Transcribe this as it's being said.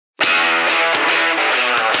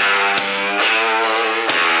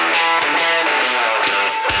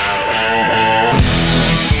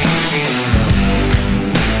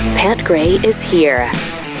Gray is here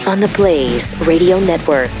on the Blaze Radio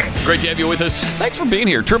Network. Great to have you with us. Thanks for being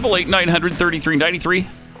here. 888-900-3393.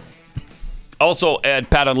 Also at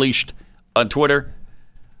Pat Unleashed on Twitter.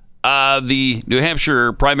 The New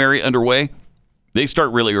Hampshire primary underway. They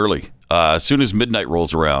start really early. As soon as midnight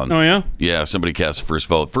rolls around. Oh, yeah? Yeah, somebody casts the first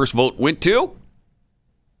vote. First vote went to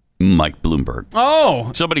Mike Bloomberg.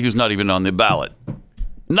 Oh. Somebody who's not even on the ballot.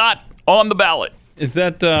 Not on the ballot. Is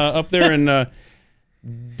that up there in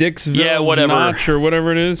Dixville Notch or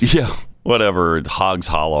whatever it is? Yeah, whatever. Hogs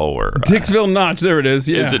Hollow or... Dixville Notch. There it is.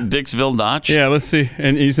 Yeah. Is it Dixville Notch? Yeah, let's see.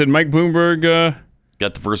 And you said Mike Bloomberg...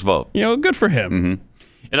 got the first vote. Good for him. Mm-hmm.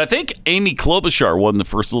 And I think Amy Klobuchar won the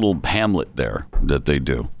first little hamlet there that they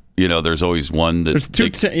do. There's always one that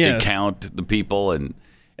they count the people, and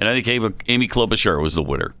I think Amy Klobuchar was the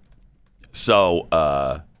winner. So,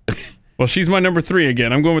 well, she's my number 3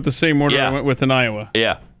 again. I'm going with the same order I went with in Iowa.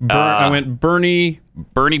 Yeah, I went Bernie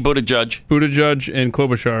Buttigieg, and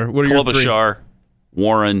Klobuchar. What are your 3? Klobuchar,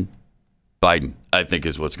 Warren, Biden. I think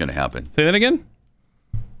is what's going to happen. Say that again.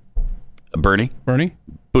 Bernie,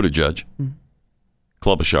 Buttigieg,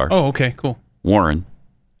 Klobuchar. Oh, okay, cool. Warren,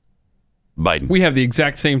 Biden. We have the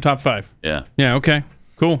exact same top 5. Yeah. Yeah. Okay.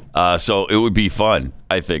 Cool. So it would be fun,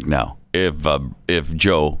 I think, now if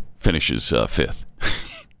Joe finishes 5th.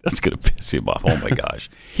 That's going to piss him off. Oh my gosh,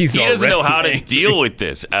 he doesn't know how to deal with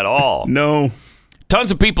this at all. No. Tons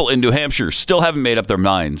of people in New Hampshire still haven't made up their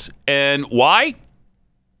minds, and why?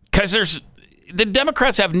 Because the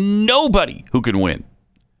Democrats have nobody who can win.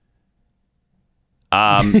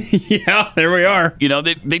 Yeah, there we are.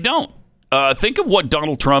 They don't. Think of what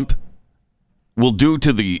Donald Trump will do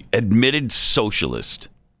to the admitted socialist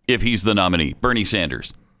if he's the nominee, Bernie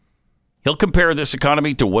Sanders. He'll compare this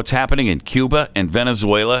economy to what's happening in Cuba and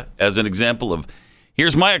Venezuela as an example of,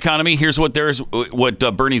 here's my economy, here's what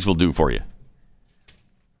Bernie's will do for you.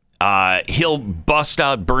 He'll bust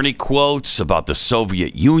out Bernie quotes about the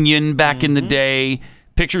Soviet Union back in the day.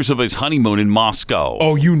 Pictures of his honeymoon in Moscow.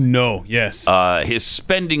 Oh, yes. His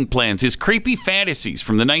spending plans, his creepy fantasies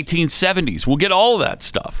from the 1970s. We'll get all of that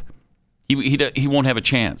stuff. He won't have a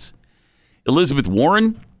chance. Elizabeth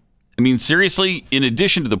Warren, I mean, seriously, in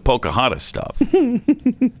addition to the Pocahontas stuff,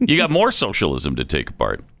 you got more socialism to take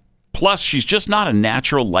apart. Plus, she's just not a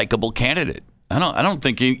natural, likable candidate. I don't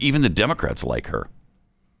think even the Democrats like her.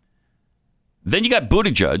 Then you got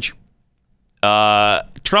Buttigieg.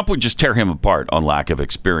 Trump would just tear him apart on lack of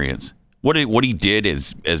experience. What he did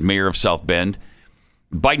as mayor of South Bend,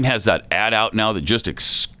 Biden has that ad out now that just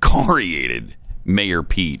excoriated Mayor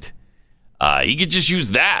Pete. He could just use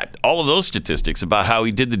that, all of those statistics about how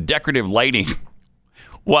he did the decorative lighting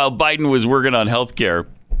while Biden was working on health care.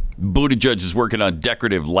 Buttigieg is working on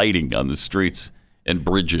decorative lighting on the streets and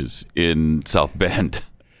bridges in South Bend.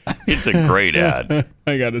 It's a great ad.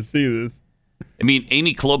 I got to see this. I mean,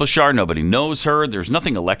 Amy Klobuchar, nobody knows her. There's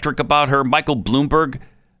nothing electric about her. Michael Bloomberg,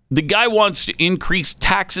 the guy wants to increase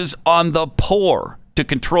taxes on the poor to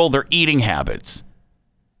control their eating habits.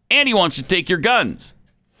 And he wants to take your guns.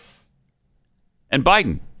 And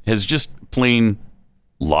Biden has just plain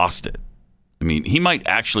lost it. I mean, he might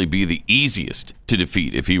actually be the easiest to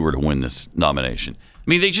defeat if he were to win this nomination. I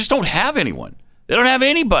mean, they just don't have anyone. They don't have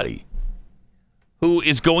anybody who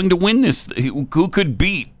is going to win this, who could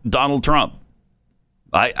beat Donald Trump.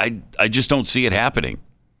 I just don't see it happening.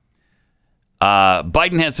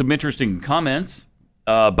 Biden had some interesting comments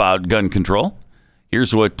about gun control.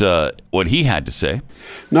 Here's what he had to say.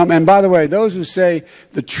 No, and by the way, those who say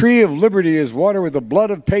the tree of liberty is watered with the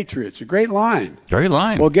blood of patriots, a great line. Great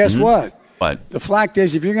line. Well, guess what? What? The fact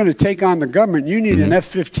is, if you're going to take on the government, you need an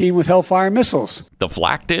F-15 with Hellfire missiles. The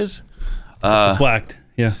flact is? The flact,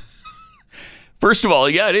 yeah. First of all,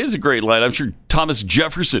 yeah, it is a great line. I'm sure Thomas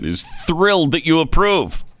Jefferson is thrilled that you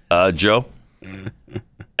approve, Joe.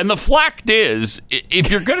 And the flact is, if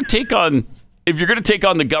you're going to take on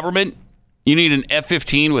the government, you need an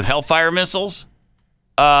F-15 with Hellfire missiles.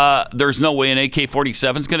 There's no way an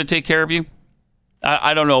AK-47 is going to take care of you.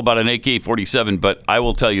 I don't know about an AK-47, but I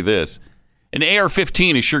will tell you this: an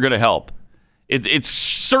AR-15 is sure going to help. It's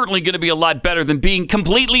certainly going to be a lot better than being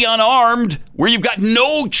completely unarmed, where you've got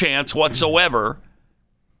no chance whatsoever.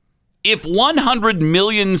 If 100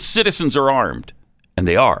 million citizens are armed, and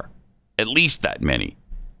they are, at least that many,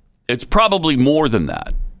 it's probably more than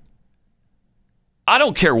that. I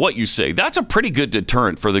don't care what you say. That's a pretty good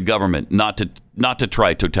deterrent for the government not to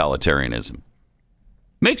try totalitarianism.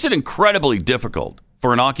 Makes it incredibly difficult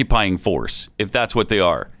for an occupying force, if that's what they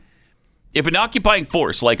are. If an occupying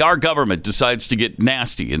force like our government decides to get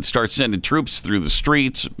nasty and start sending troops through the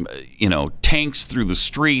streets, tanks through the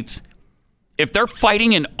streets, if they're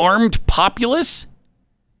fighting an armed populace,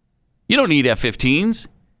 You don't need F-15s.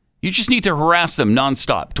 You just need to harass them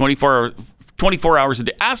nonstop, 24 hours a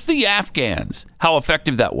day. Ask the Afghans how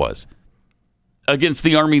effective that was against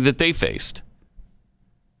the army that they faced.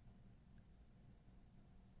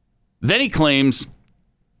 Then he claims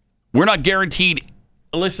we're not guaranteed.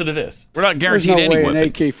 Listen to this. We're not guaranteed any weapon. There's no way an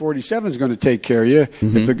AK-47 is going to take care of you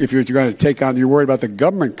if you're going to take on. You're worried about the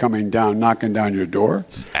government coming down, knocking down your door.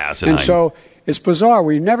 It's asinine. And so it's bizarre.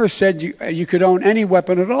 We never said you could own any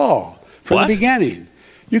weapon at all from the beginning.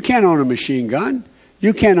 You can't own a machine gun.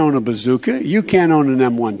 You can't own a bazooka. You can't own an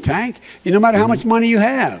M1 tank. No matter how much money you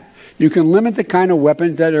have, you can limit the kind of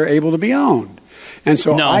weapons that are able to be owned. And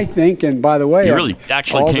so I think, and by the way, really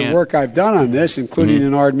actually the work I've done on this, including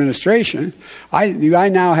in our administration, I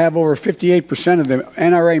now have over 58% of the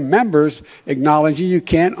NRA members acknowledging you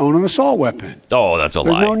can't own an assault weapon. Oh, that's a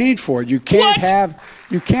lie. There's no need for it. You can't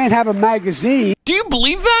have a magazine. Do you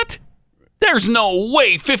believe that? There's no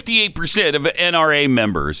way 58% of NRA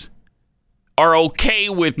members are okay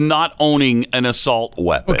with not owning an assault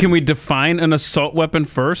weapon. Well, can we define an assault weapon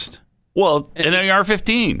first? Well, an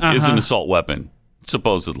AR-15 is an assault weapon,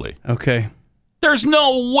 supposedly. Okay. There's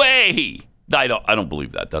no way. I don't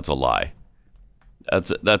believe that. That's a lie.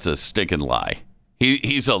 That's a stinking lie.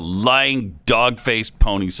 He's a lying, dog-faced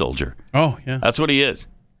pony soldier. Oh, yeah. That's what he is.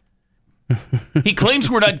 He claims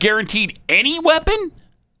we're not guaranteed any weapon?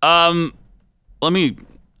 Let me,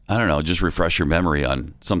 just refresh your memory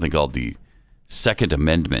on something called the Second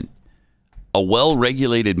Amendment. A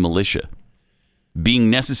well-regulated militia being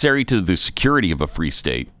necessary to the security of a free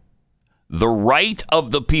state, the right of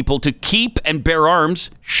the people to keep and bear arms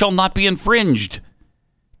shall not be infringed.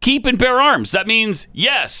 Keep and bear arms. That means,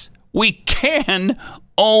 yes, we can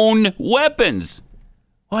own weapons.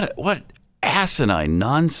 What asinine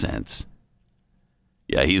nonsense.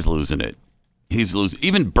 Yeah, he's losing it. He's losing.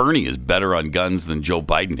 Even Bernie is better on guns than Joe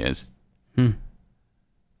Biden is.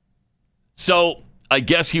 So I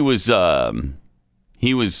guess he was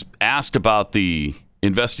asked about the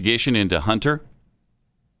investigation into Hunter,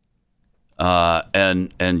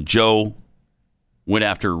 and Joe went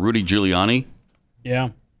after Rudy Giuliani.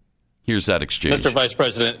 Yeah. Here's that exchange. Mr. Vice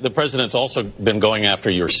President, the president's also been going after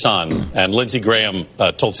your son. And Lindsey Graham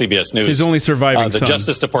told CBS News his only surviving the son.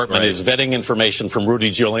 Justice Department is vetting information from Rudy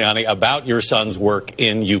Giuliani about your son's work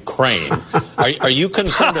in Ukraine. Are you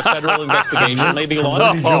concerned a federal investigation may be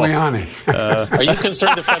launched? Rudy Giuliani. Are you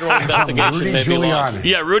concerned a federal investigation may be launched?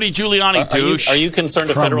 Yeah, Rudy Giuliani, douche. Are you concerned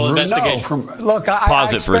a federal investigation?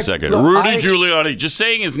 Pause it for a second. Rudy Giuliani. Just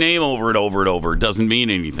saying his name over and over and over doesn't mean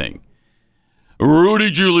anything. Rudy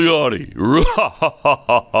Giuliani.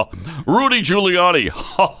 Rudy Giuliani.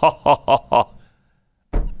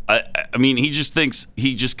 I mean, he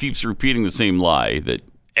just keeps repeating the same lie that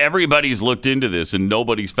everybody's looked into this and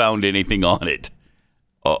nobody's found anything on it.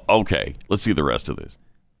 Okay, let's see the rest of this.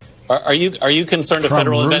 Are you concerned a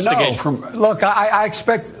federal investigation?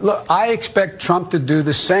 I expect Trump to do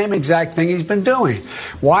the same exact thing he's been doing.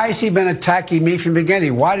 Why has he been attacking me from the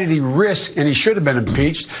beginning? Why did he risk, and he should have been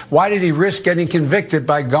impeached, why did he risk getting convicted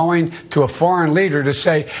by going to a foreign leader to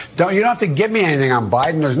say, you don't have to give me anything on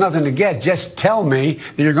Biden, there's nothing to get, just tell me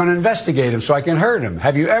that you're going to investigate him so I can hurt him.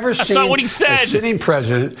 Have you ever seen not what he said. A sitting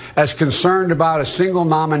president as concerned about a single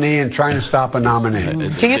nominee and trying to stop a nominee?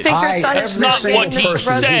 Do you think your son is not what he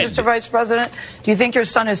said. Mr. Vice President, do you think your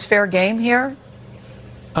son is fair game here?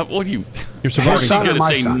 What do you? You're surviving. He's going to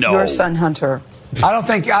say no. Your son, Hunter. I don't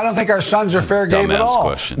think our sons are fair game at all.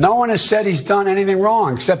 Question. No one has said he's done anything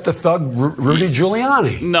wrong except the thug Rudy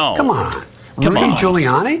Giuliani. No. Come on. Rudy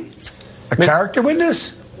Giuliani? A character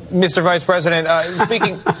witness? Mr. Vice President,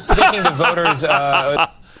 speaking to voters...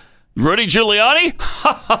 Rudy Giuliani?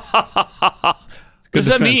 What does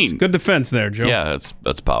that mean? Good defense there, Joe. Yeah,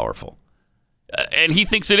 that's powerful. And he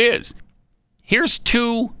thinks it is. Here's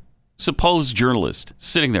two supposed journalists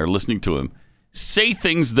sitting there listening to him say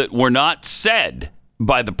things that were not said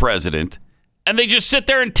by the president, and they just sit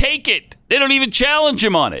there and take it. They don't even challenge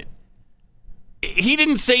him on it. He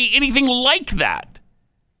didn't say anything like that.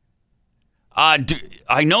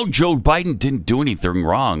 I know Joe Biden didn't do anything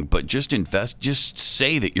wrong, but just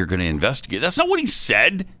say that you're going to investigate. That's not what he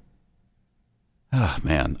said. Oh,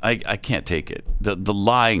 man, I can't take it. The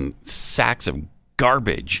lying sacks of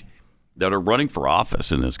garbage that are running for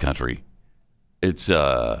office in this country. It's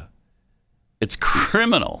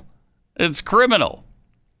criminal. It's criminal.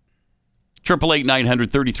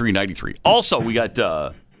 888-900-3393. Also, we got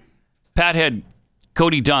Pathead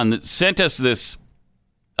Cody Dunn that sent us this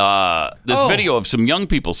video of some young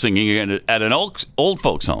people singing at an old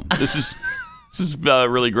folks home. This is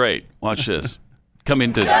really great. Watch this. Come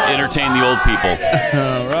in to entertain the old people.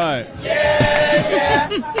 All right.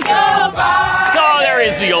 Oh, there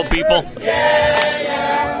is the old people.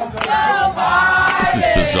 This is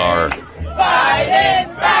bizarre.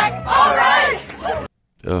 Biden's back. All right.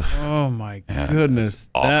 Ugh. Oh my goodness!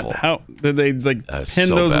 awful. How did they pin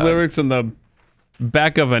so those bad. lyrics on the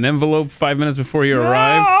back of an envelope 5 minutes before you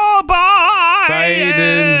arrived? Joe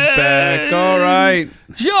Biden's back. All right.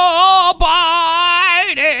 Joe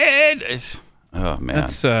Biden. Oh man,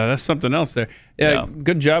 That's something else there. Yeah,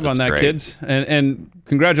 good job on that, great. kids, and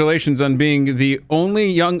congratulations on being the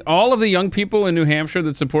only all of the young people in New Hampshire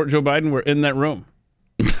that support Joe Biden were in that room.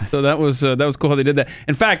 So that was cool how they did that.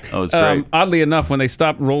 In fact, That was great. Oddly enough, when they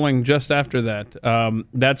stopped rolling just after that,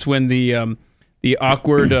 that's when the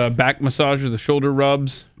awkward back massages, the shoulder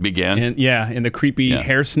rubs began. and the creepy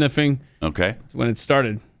hair sniffing. Okay, That's when it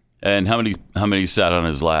started. and how many sat on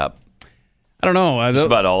his lap? I don't know. Just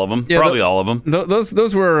about all of them. yeah, Probably all of them.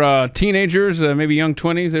 Those were teenagers, maybe young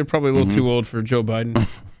 20s. They're probably a little Mm-hmm. too old for Joe Biden.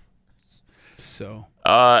 So,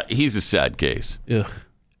 He's a sad case. ugh.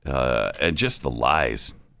 And just the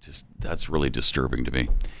lies, that's really disturbing to me.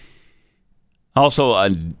 Also,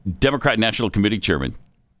 Democrat National Committee Chairman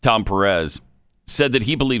Tom Perez said that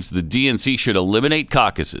he believes the DNC should eliminate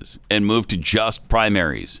caucuses and move to just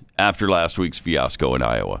primaries after last week's fiasco in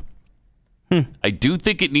Iowa. I do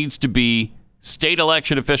think it needs to be state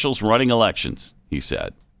election officials running elections, he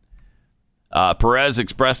said. Perez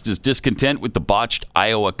expressed his discontent with the botched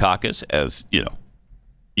Iowa caucus, as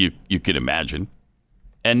you can imagine,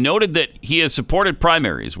 and noted that he has supported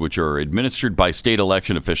primaries, which are administered by state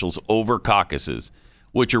election officials, over caucuses,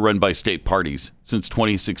 which are run by state parties, since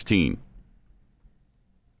 2016.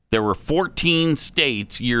 There were 14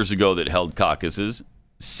 states years ago that held caucuses.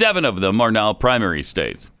 7 of them are now primary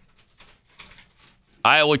states.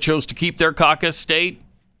 Iowa chose to keep their caucus status.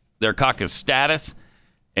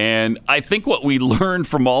 And I think what we learned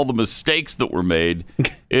from all the mistakes that were made,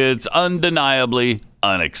 it's undeniably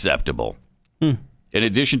unacceptable. In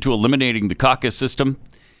addition to eliminating the caucus system,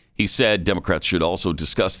 he said Democrats should also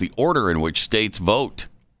discuss the order in which states vote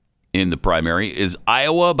in the primary. Is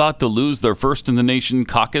Iowa about to lose their first-in-the-nation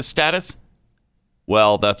caucus status?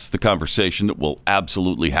 Well, that's the conversation that will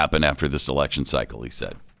absolutely happen after this election cycle, he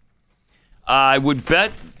said. I would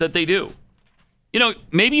bet that they do.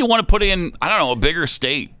 Maybe you want to put in, a bigger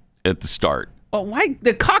state at the start. Well, why?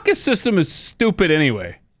 The caucus system is stupid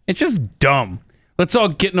anyway. It's just dumb. Let's all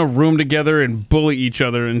get in a room together and bully each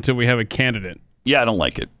other until we have a candidate. Yeah, I don't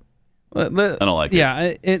like it. I don't like it.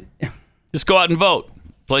 Yeah, Just go out and vote.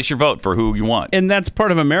 Place your vote for who you want. and that's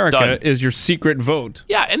part of America Done. is your secret vote.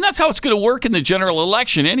 Yeah, and that's how it's going to work in the general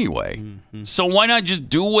election anyway. So why not just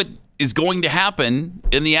do what is going to happen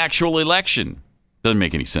in the actual election? Doesn't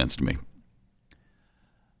make any sense to me.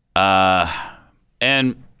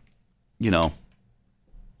 And,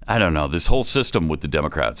 I don't know. This whole system with the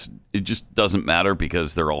Democrats, it just doesn't matter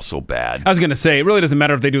because they're all so bad. I was going to say, it really doesn't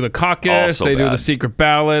matter if they do the caucus, so they do bad. the secret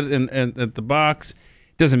ballot and at the box.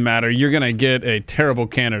 It doesn't matter. You're going to get a terrible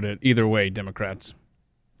candidate either way, Democrats.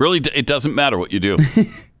 Really, it doesn't matter what you do.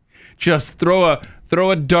 Just throw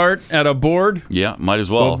a dart at a board. Yeah, might as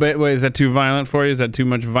well. Wait, is that too violent for you? Is that too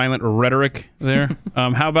much violent rhetoric there?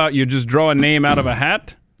 How about you just draw a name out of a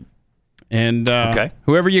hat? And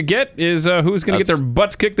whoever you get is who's going to get their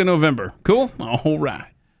butts kicked in November. Cool? All right.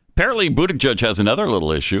 Apparently, Buttigieg has another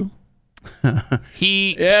little issue.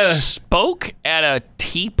 He spoke at a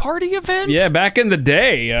Tea Party event? Yeah, back in the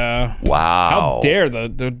day. Wow. How dare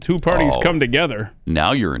the two parties come together?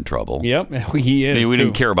 Now you're in trouble. Yep, he is. I mean, we too.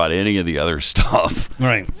 didn't care about any of the other stuff.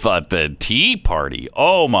 Right. But the Tea Party,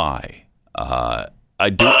 oh my. I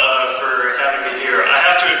do. For having me here. I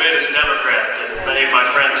have to admit, as a Democrat, that many of my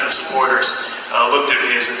friends and supporters looked at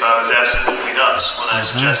me as if I was absolutely nuts when I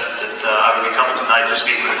suggested that I would be coming tonight to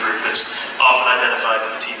speak with a group that's often identified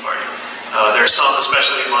with the Tea Party. There are some,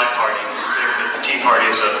 especially in my party, who think that the Tea Party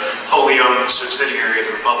is a wholly owned subsidiary of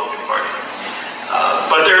the Republican Party.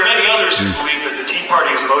 But there are many others who believe that the Tea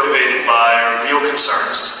Party is motivated by real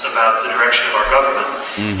concerns about the direction of our government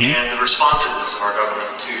and the responsiveness of our government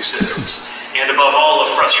to citizens. And above all, a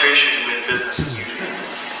frustration with business as usual.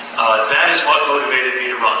 That is what motivated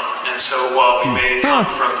me to run. And so while we may come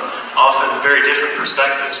from often very different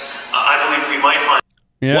perspectives, I believe we might find...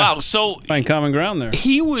 Yeah. Wow, so Find common ground there.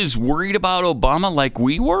 he was worried about Obama like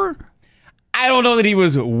we were? I don't know that he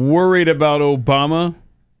was worried about Obama.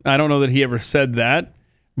 I don't know that he ever said that.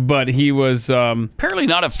 But he was... Apparently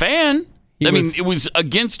not a fan. I mean, it was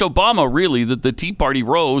against Obama, really, that the Tea Party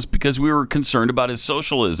rose because we were concerned about his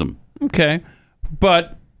socialism. Okay.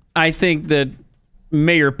 But I think that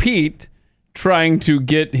Mayor Pete, trying to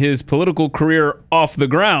get his political career off the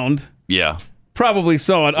ground, Yeah. probably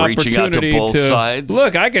saw an Reaching out to opportunity both sides.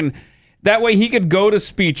 Look, I can. That way he could go to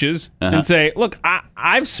speeches and say, look,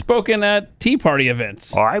 I've spoken at Tea Party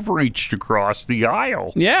events. I've reached across the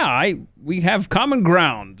aisle. Yeah, we have common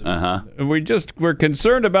ground. We're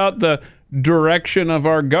concerned about the direction of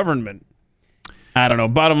our government. I don't know.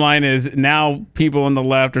 Bottom line is now people on the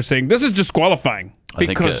left are saying this is disqualifying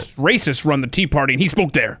because racists run the Tea Party and he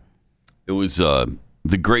spoke there. It was the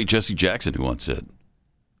great Jesse Jackson who once said,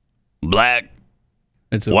 black,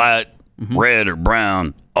 white, red or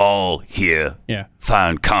brown, all here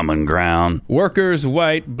find common ground. Workers,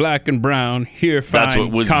 white, black, and brown, here find That's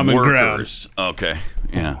what was common workers. ground. Okay,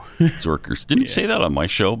 yeah, it's workers. Didn't you say that on my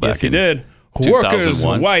show back yes, he in did. 2001?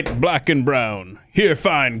 Workers, white, black, and brown, here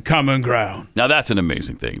find common ground. Now that's an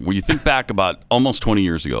amazing thing. When you think back about almost 20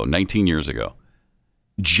 years ago, 19 years ago,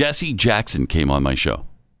 Jesse Jackson came on my show.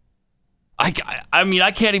 I mean,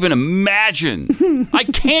 I can't even imagine. I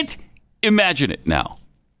can't imagine it now.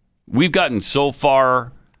 We've gotten so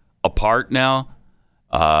far apart now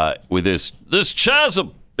with this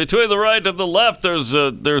chasm between the right and the left.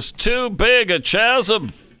 There's too big a chasm.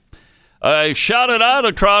 I shouted out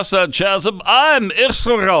across that chasm, I'm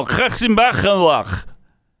Israel. That's what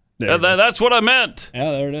I meant.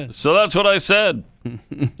 Yeah, there it is. So that's what I said.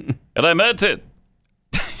 And I meant it.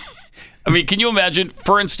 I mean, can you imagine,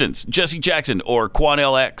 for instance, Jesse Jackson or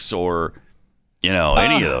Quanell X or,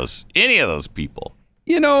 any of those people?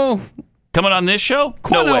 Coming on this show?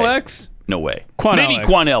 Quanell X? No way. Maybe X.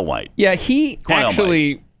 Quanell White. Yeah, he Quanell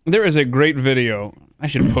actually, White. There is a great video. I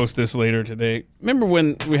should post this later today. Remember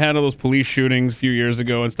when we had all those police shootings a few years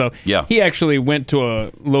ago and stuff? Yeah. He actually went to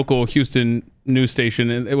a local Houston news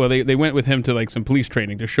station, and they went with him to like some police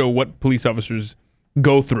training to show what police officers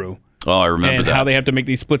go through. Oh, I remember and that. how they have to make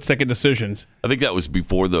these split-second decisions. I think that was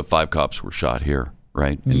before the 5 cops were shot here,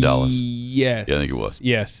 right, in Dallas. Yes. Yeah, I think it was.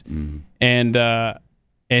 Yes. Mm-hmm.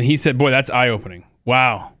 And he said, boy, that's eye-opening.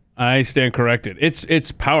 Wow. I stand corrected.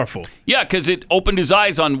 It's powerful. Yeah, because it opened his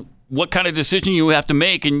eyes on what kind of decision you have to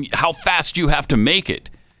make and how fast you have to make it.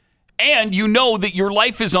 And you know that your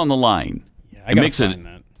life is on the line. Yeah, I gotta find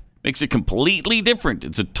that. Makes it completely different.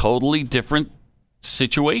 It's a totally different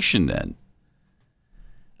situation then.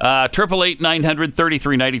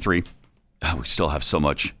 888-900-3393. Oh, we still have so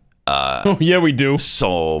much. Yeah, we do.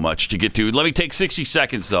 So much to get to. Let me take 60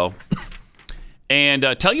 seconds, though, and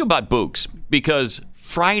tell you about Books, because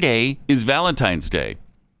Friday is Valentine's Day.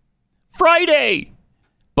 Friday!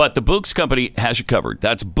 But the Books Company has you covered.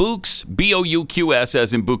 That's Books, B-O-U-Q-S,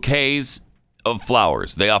 as in bouquets of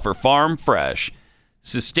flowers. They offer farm fresh,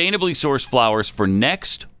 sustainably sourced flowers for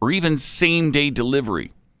next or even same-day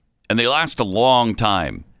delivery. And they last a long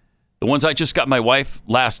time. The ones I just got my wife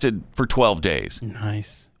lasted for 12 days.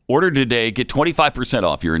 Nice. Order today. Get 25%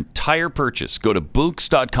 off your entire purchase. Go to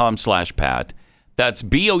Books.com/Pat. That's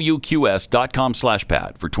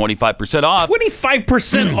BOUQS.com/Pat for 25% off.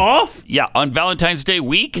 25% off? Yeah, on Valentine's Day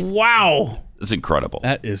week. Wow. That's incredible.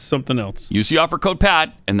 That is something else. Use the offer code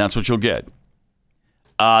PAT, and that's what you'll get.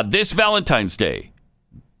 This Valentine's Day,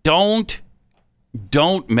 don't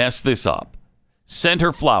mess this up. Send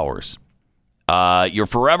her flowers. Your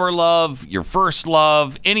forever love, your first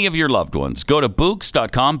love, any of your loved ones. Go to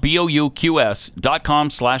Books.com,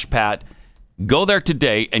 BOUQS.com/Pat. Go there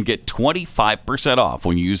today and get 25% off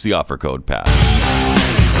when you use the offer code PAT.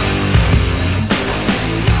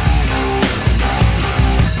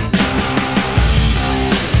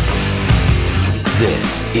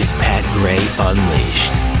 This is Pat Gray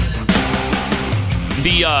Unleashed.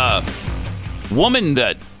 The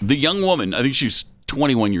young woman, I think she's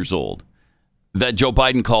 21 years old, that Joe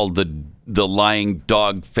Biden called the lying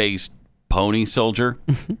dog-faced pony soldier,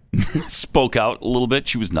 spoke out a little bit.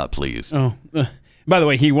 She was not pleased. Oh, by the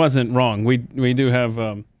way, he wasn't wrong. We do have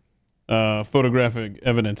photographic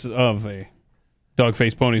evidence of a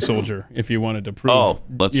dog-faced pony soldier. If you wanted to prove. Oh,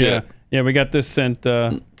 let's see it. Yeah, we got this sent.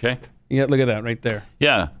 Okay. Yeah, look at that right there.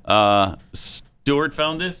 Yeah. Stewart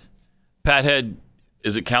found this. Pat had.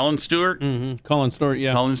 Is it Callan Stewart? Mm-hmm. Colin Stewart.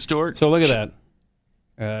 Yeah. Colin Stewart. So look at that.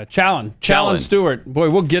 Challen Stewart. Boy,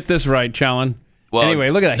 we'll get this right, Challen. Well, anyway,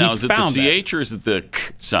 look at that. Now, is it the CH or is it the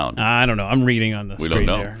K sound? I don't know. I'm reading on the screen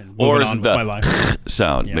there. Or is it the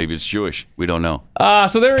sound? Yeah. Maybe it's Jewish. We don't know.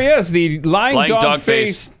 So there he is, the lying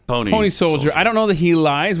dog-faced pony soldier. I don't know that he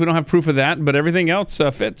lies. We don't have proof of that, but everything else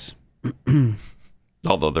fits.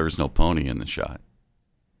 Although there's no pony in the shot.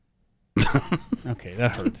 Okay,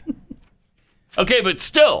 that hurt. Okay, but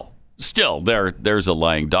still, there's a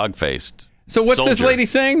lying dog-faced. So what's soldier. This lady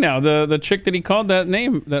saying now? The chick that he called that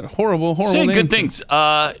name, that horrible saying name. Good things.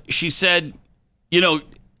 She said,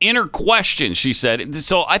 in her question, she said,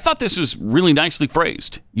 so I thought this was really nicely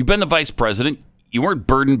phrased. You've been the vice president. You weren't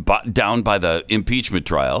burdened down by the impeachment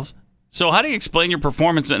trials. So how do you explain your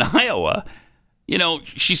performance in Iowa? You know,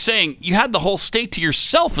 she's saying you had the whole state to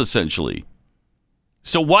yourself, essentially.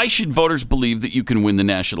 So why should voters believe that you can win the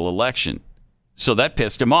national election? So that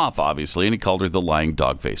pissed him off, obviously, and he called her the lying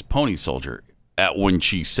dog-faced pony soldier when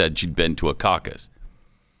she said she'd been to a caucus.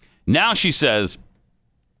 Now she says,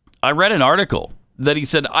 I read an article that he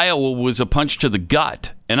said Iowa was a punch to the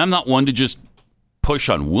gut, and I'm not one to just push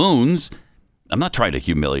on wounds. I'm not trying to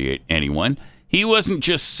humiliate anyone. He wasn't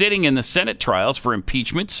just sitting in the Senate trials for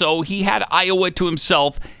impeachment, so he had Iowa to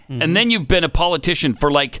himself, and then you've been a politician for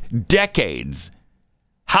like decades.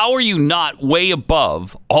 How are you not way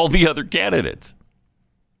above all the other candidates?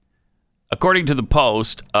 According to the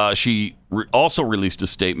Post, she also released a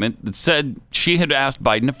statement that said she had asked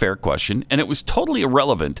Biden a fair question, and it was totally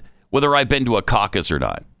irrelevant whether I've been to a caucus or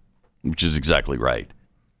not, which is exactly right.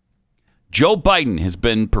 Joe Biden has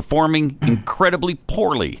been performing incredibly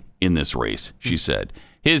poorly in this race, she said.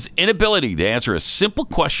 His inability to answer a simple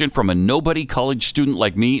question from a nobody college student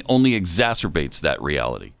like me only exacerbates that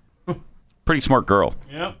reality. Pretty smart girl.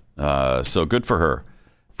 Yep. So good for her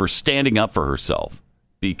for standing up for herself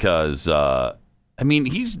because, I mean,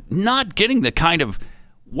 he's not getting the kind of...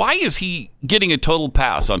 Why is he getting a total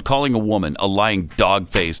pass on calling a woman a lying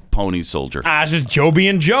dog-faced pony soldier? It's just Joe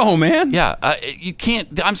being Joe, man. Yeah, you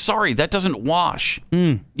can't... I'm sorry, that doesn't wash.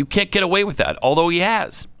 You can't get away with that, although he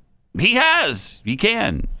has. He has. He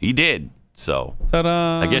can. He did. So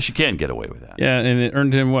Ta-da. I guess you can get away with that. Yeah, and it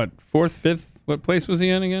earned him, what, 4th, 5th? What place was he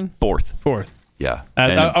in again? 4th. 4th. Yeah.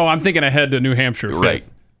 I'm thinking ahead to New Hampshire. 5th. Right.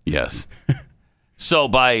 Yes. So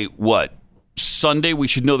by what? Sunday, we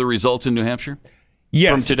should know the results in New Hampshire?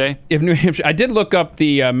 Yes. From today? If New Hampshire, I did look up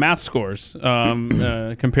the math scores,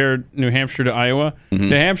 compared New Hampshire to Iowa.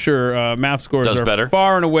 New Hampshire math scores Does are better?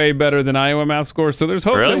 far and away better than Iowa math scores. So there's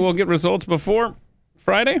hope Really? that we'll get results before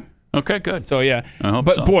Friday. Okay, good. So, yeah. I hope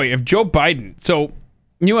but so. boy, if Joe Biden, so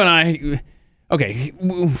you and I, okay,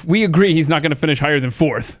 we agree he's not going to finish higher than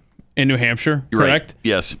 4th in New Hampshire, correct? Right.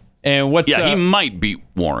 Yes. And what's Yeah, he might beat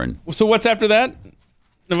Warren. so what's after that?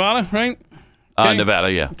 Nevada, right? Okay. Nevada,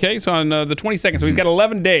 yeah. Okay, so on the 22nd, so he's got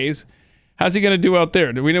 11 days. How's he going to do out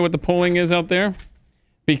there? Do we know what the polling is out there?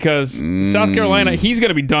 Because South Carolina, he's going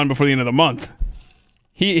to be done before the end of the month.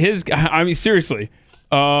 I mean, seriously.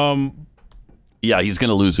 Yeah, he's going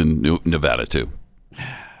to lose in Nevada too.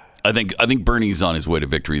 I think Bernie's on his way to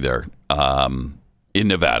victory there in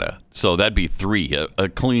Nevada. So that'd be 3, a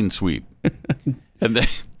clean sweep. And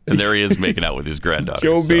there he is making out with his granddaughter.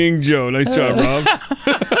 Joe being Joe. Nice job,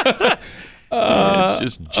 Rob. It's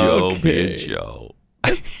just Joe okay. being Joe.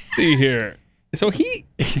 Let's see here. So he's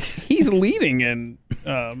leading in...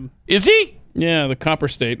 Is he? Yeah, the Copper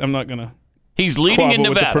State. I'm not going to... He's leading in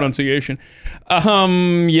with the Nevada. pronunciation.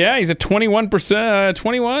 Yeah, he's at 21%.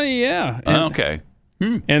 21, yeah. Okay.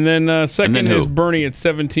 And then second And then who? is Bernie at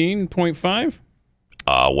 17.5.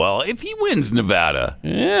 Well, if he wins Nevada,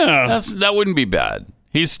 Yeah. that wouldn't be bad.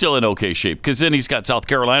 He's still in okay shape because then he's got South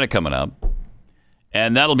Carolina coming up,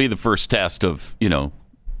 and that'll be the first test of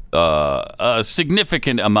a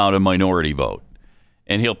significant amount of minority vote,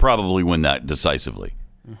 and he'll probably win that decisively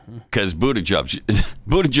because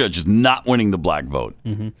Buttigieg is not winning the black vote.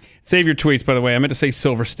 Save your tweets, by the way. I meant to say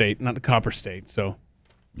Silver State, not the Copper State. So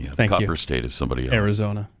Yeah, Thank Copper you. State is somebody else.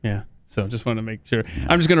 Arizona. Yeah. So just wanted to make sure.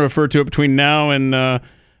 I'm just going to refer to it between now and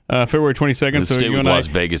February 22nd. The so state you with and Las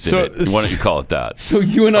I, Vegas so, in it. Why don't you call it that? So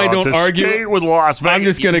you and I don't the argue. State with Las Vegas. I'm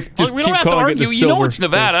just going to just we keep don't have to calling argue. it the You know Silver it's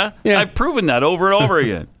Nevada. State. Yeah. I've proven that over and over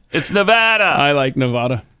again. It's Nevada. I like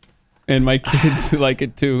Nevada, and my kids like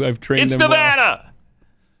it too. I've trained It's them. Nevada.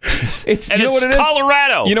 It's And you know it's what it is?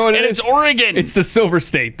 Colorado. You know what and it it's is? Oregon. It's the Silver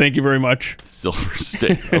State. Thank you very much. Silver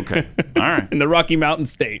State. Okay. All right. And the Rocky Mountain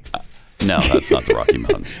State. No, that's not the Rocky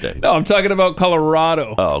Mountain State. No, I'm talking about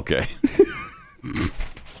Colorado. Oh, okay.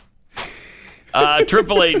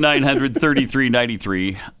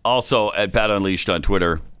 888-900-3393. Also at Pat Unleashed on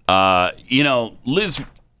Twitter.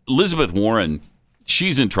 Elizabeth Warren,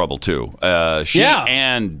 she's in trouble too. She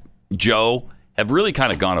and Joe have really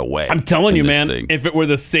kind of gone away. I'm telling you, in this man, thing. if it were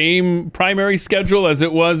the same primary schedule as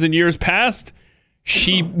it was in years past,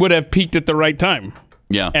 she would have peaked at the right time.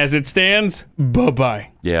 Yeah. As it stands, bye-bye.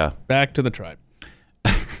 Yeah. Back to the tribe.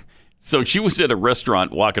 So she was at a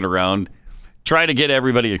restaurant walking around trying to get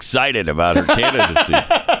everybody excited about her candidacy.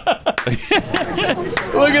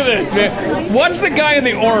 Look at this, man. Watch the guy in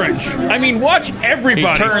the orange. I mean, watch everybody.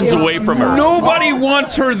 He turns away from her. Nobody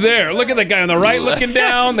wants her there. Look at the guy on the right looking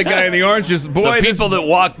down. The guy in the orange just, boy. The people that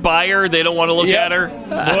walk by her, they don't want to look Yep. at her.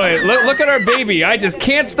 Boy, look at our baby. I just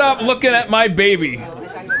can't stop looking at my baby.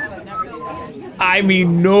 I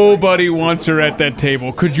mean, nobody wants her at that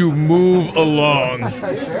table. Could you move along?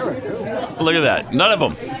 Look at that. None of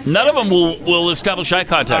them will establish eye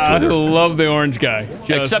contact with her. I love the orange guy.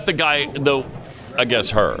 Except the guy, though, I guess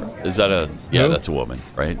her. Is that a... Yeah, that's a woman,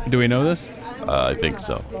 right? Do we know this? I think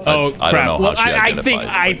so. Oh, I crap. don't know how she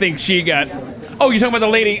identifies. I think she got... Oh, you're talking about the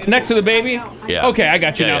lady next to the baby? Yeah. Okay, I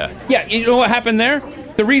got you now. Yeah, you know what happened there?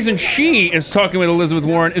 The reason she is talking with Elizabeth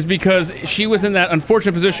Warren is because she was in that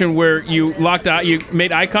unfortunate position where you locked out, you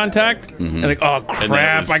made eye contact, and like, oh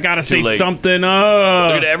crap, I gotta say something. Look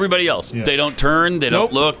at everybody else. Yeah. They don't turn, they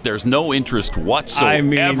don't look. There's no interest whatsoever. I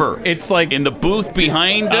mean, it's like in the booth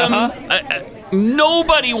behind them.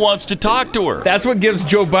 Nobody wants to talk to her. That's what gives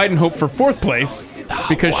Joe Biden hope for 4th place,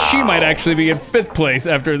 because she might actually be in 5th place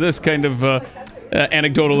after this kind of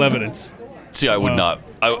anecdotal evidence. See, I would not.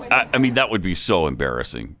 I mean, that would be so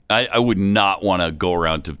embarrassing. I would not want to go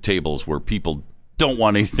around to tables where people don't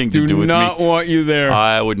want anything to do with me. Do not want you there.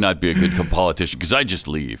 I would not be a good politician because I just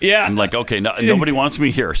leave. Yeah. I'm like, okay, nobody wants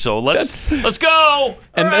me here, so let's go.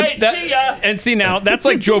 And all right, see ya. And see, now, that's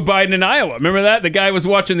like Joe Biden in Iowa. Remember that? The guy was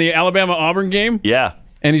watching the Alabama-Auburn game? Yeah.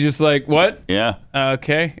 And he's just like, what? Yeah.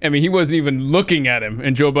 Okay. I mean, he wasn't even looking at him.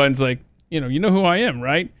 And Joe Biden's like, you know who I am,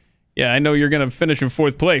 right? Yeah, I know you're going to finish in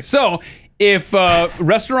 4th place. So if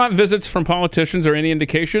restaurant visits from politicians are any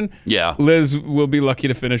indication, Liz will be lucky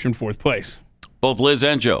to finish in 4th place. Both Liz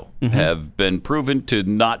and Joe have been proven to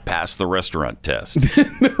not pass the restaurant test.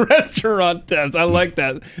 The restaurant test. I like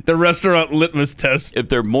that. The restaurant litmus test. If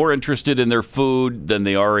they're more interested in their food than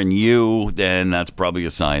they are in you, then that's probably a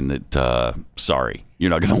sign that, sorry, you're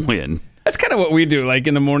not going to win. That's kind of what we do, like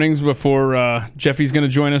in the mornings before Jeffy's going to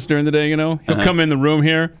join us during the day, He'll come in the room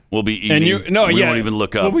here. We'll be eating. And we won't even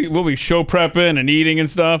look up. We'll be show prepping and eating and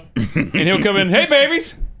stuff. And he'll come in, hey,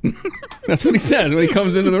 babies. That's what he says when he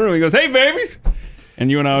comes into the room. He goes, hey, babies. And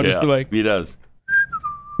you and I will just be like... He does.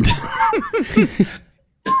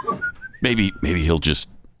 Maybe he'll just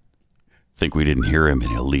think we didn't hear him and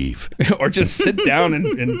he'll leave. Or just sit down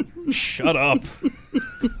and shut up.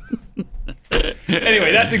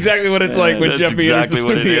 Anyway, that's exactly what it's like when Jeffy enters the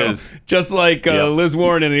studio. Just like Liz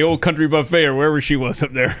Warren in the old country buffet or wherever she was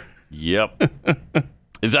up there. Yep.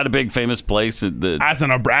 Is that a big famous place? That's a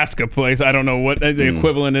Nebraska place. I don't know what the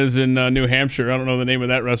equivalent is in New Hampshire. I don't know the name of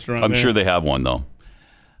that restaurant. I'm sure they have one, though.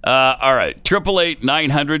 All right.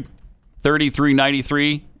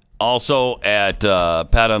 888-900-3393. Also at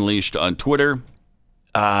Pat Unleashed on Twitter.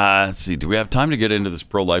 Let's see. Do we have time to get into this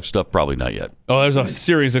pro-life stuff? Probably not yet. Oh, there's a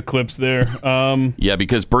series of clips there. Yeah,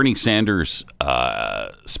 because Bernie Sanders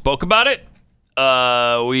spoke about it.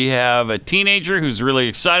 We have a teenager who's really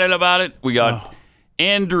excited about it. We got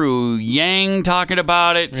Andrew Yang talking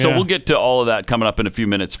about it. So we'll get to all of that coming up in a few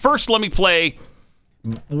minutes. First, let me play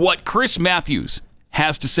what Chris Matthews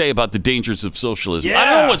has to say about the dangers of socialism. Yeah. I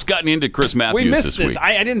don't know what's gotten into Chris Matthews we missed this week.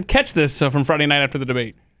 I didn't catch this from Friday night after the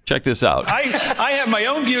debate. Check this out. I have my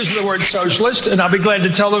own views of the word socialist, and I'll be glad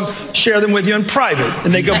to share them with you in private.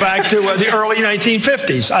 And they go back to the early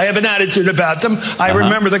 1950s. I have an attitude about them. I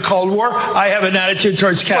remember the Cold War. I have an attitude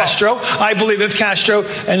towards Castro. I believe if Castro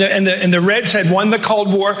and the Reds had won the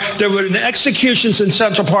Cold War, there would have been executions in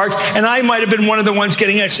Central Park, and I might have been one of the ones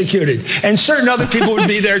getting executed. And certain other people would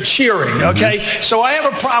be there cheering, okay? So I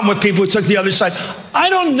have a problem with people who took the other side. I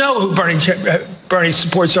don't know who Bernie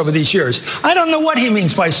supports over these years. I don't know what he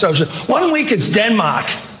means by social. 1 week it's Denmark.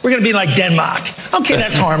 We're going to be like Denmark. Okay,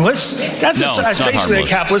 that's harmless. That's basically a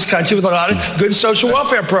capitalist country with a lot of good social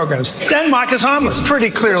welfare programs. Denmark is harmless. It's pretty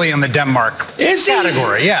clearly in the Denmark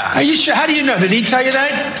category, yeah. Are you sure? How do you know? Did he tell you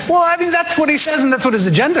that? Well, I mean, that's what he says, and that's what his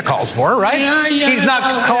agenda calls for, right? Yeah. He's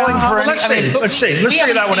not calling for any... Let's see. Let's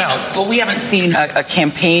figure that one out. But we haven't seen a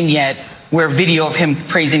campaign yet where video of him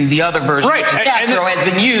praising the other version, which is Castro, has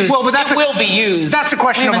been used. Well, but it will be used. That's a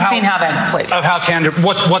question of how that plays. Of how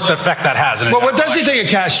what the effect that has. Well, what does he think of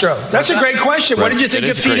Castro? That's a great question. Right. What did you think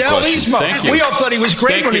of Fidel Ismo? We all thought he was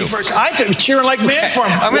great when he first. I thought he was cheering like mad for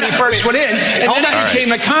him when he first went in, and then he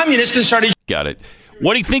became a communist and started. Got it.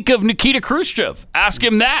 What do you think of Nikita Khrushchev? Ask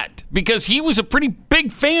him that, because he was a pretty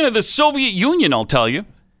big fan of the Soviet Union. I'll tell you.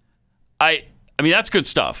 I mean, that's good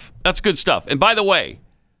stuff. That's good stuff. And by the way.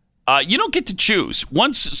 You don't get to choose.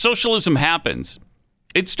 Once socialism happens,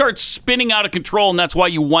 it starts spinning out of control, and that's why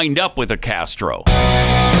you wind up with a Castro. Pat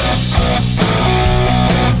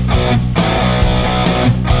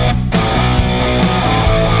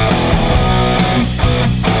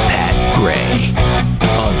Gray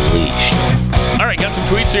Unleashed. All right, got some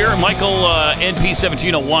tweets here. Michael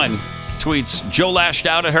NP1701 tweets, Joe lashed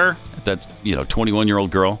out at her, that's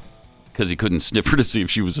 21-year-old girl, because he couldn't sniff her to see if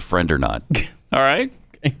she was a friend or not. All right.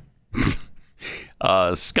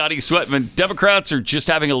 Scotty Sweatman, Democrats are just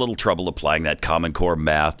having a little trouble applying that Common Core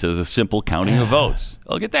math to the simple counting of votes.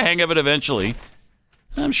 They'll get the hang of it eventually.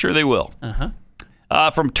 I'm sure they will.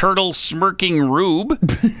 From Turtle Smirking Rube,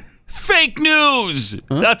 fake news.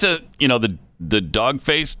 That's the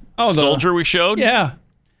dog-faced soldier we showed? Yeah.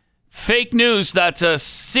 Fake news. That's a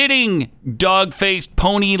sitting dog-faced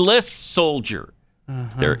pony-less soldier.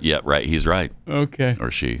 Yeah, right. He's right. Okay.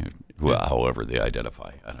 Or she, however they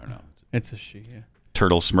identify. I don't know. It's a she, yeah.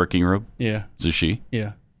 Turtle Smirking Rube? Yeah. Is it she?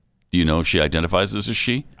 Yeah. Do you know if she identifies as a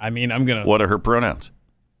she? I mean, I'm going to... What are her pronouns?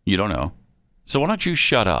 You don't know. So why don't you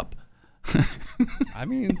shut up? I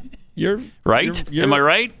mean, you're... Right? You're, Am I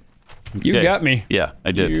right? You Okay. got me. Yeah,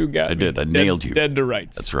 I did. You got me. I did. I nailed you. Dead to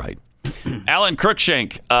rights. That's right. Alan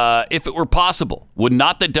Cruikshank, if it were possible, would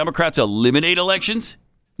not the Democrats eliminate elections?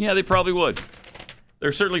 Yeah, they probably would.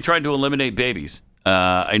 They're certainly trying to eliminate babies.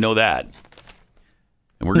 I know that.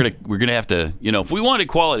 And we're gonna have to, if we want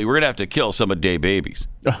equality, we're gonna have to kill some of day babies.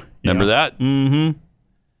 Remember that? Mm-hmm.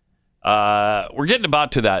 We're getting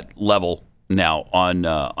about to that level now on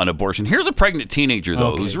abortion. Here's a pregnant teenager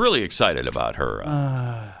though who's really excited about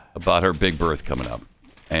her big birth coming up,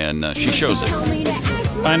 and she shows it.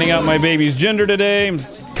 Finding out my baby's gender today. I'm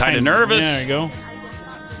kind of nervous. There you go.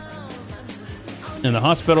 In the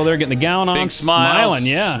hospital, they're getting the gown on. Big smiles. Smiling,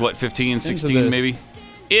 yeah. What, 15, 16 maybe?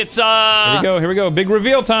 It's Here we go. Big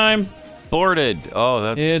reveal time. Aborted.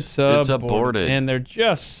 Oh, it's aborted. And they're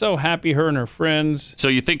just so happy, her and her friends. So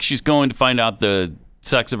you think she's going to find out the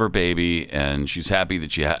sex of her baby, and she's happy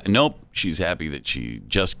that nope, she's happy that she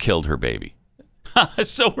just killed her baby.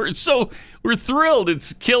 So we're thrilled.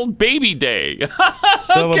 It's killed baby day.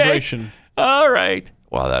 Celebration. Okay. All right.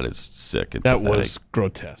 Wow, that is sick and pathetic. Was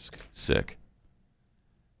grotesque. Sick.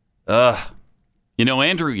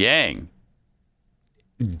 Andrew Yang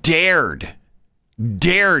dared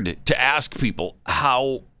to ask people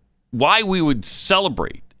why we would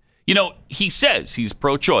celebrate. He says he's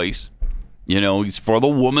pro-choice. He's for the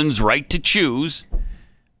woman's right to choose.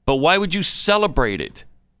 But why would you celebrate it?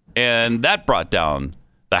 And that brought down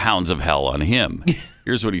the hounds of hell on him.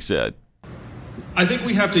 Here's what he said. I think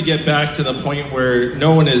we have to get back to the point where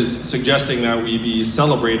no one is suggesting that we be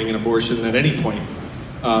celebrating an abortion at any point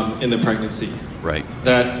in the pregnancy. Right.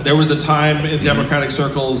 That there was a time in Democratic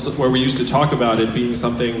circles where we used to talk about it being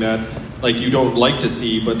something that, you don't like to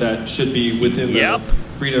see, but that should be within the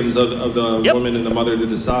freedoms of the woman and the mother to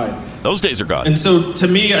decide. Those days are gone. And so, to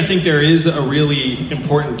me, I think there is a really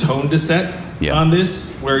important tone to set on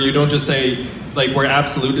this, where you don't just say, we're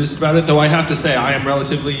absolutist about it, though I have to say I am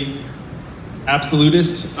relatively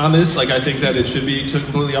absolutist on this. I think that it should be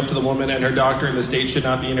completely up to the woman and her doctor, and the state should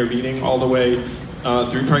not be intervening all the way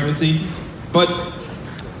through pregnancy. But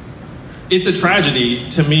it's a tragedy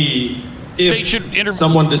to me if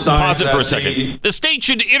someone decides Pause it that for a second. The state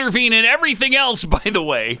should intervene in everything else, by the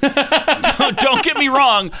way. Don't get me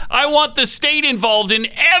wrong. I want the state involved in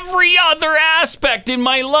every other aspect in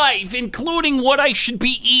my life, including what I should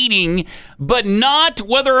be eating, but not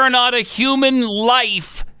whether or not a human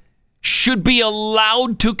life should be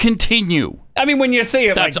allowed to continue. I mean, when you say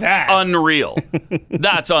it like that. That's unreal.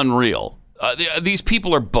 That's unreal. These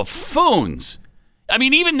people are buffoons. I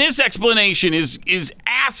mean, even this explanation is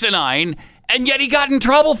asinine, and yet he got in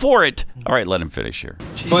trouble for it. All right, let him finish here.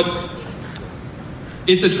 Jeez. But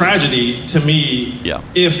it's a tragedy to me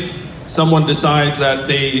if someone decides that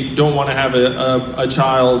they don't want to have a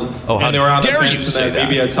child and they're on the fence and that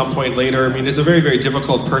maybe at some point later. I mean, it's a very, very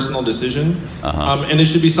difficult personal decision. And it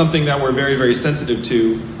should be something that we're very, very sensitive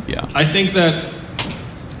to. Yeah. I think that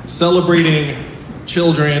celebrating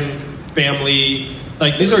children, family,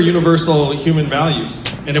 these are universal human values.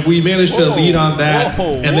 And if we manage to lead on that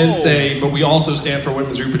and then say, but we also stand for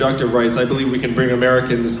women's reproductive rights, I believe we can bring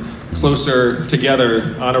Americans closer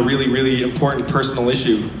together on a really, really important personal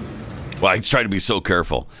issue. Well, he's trying to be so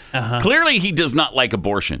careful. Clearly, he does not like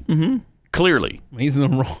abortion. Mm-hmm. Clearly. He's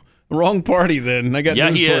in the wrong party then. I got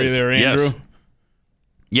news for you there, Andrew. Yes.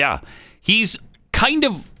 Yeah. He's kind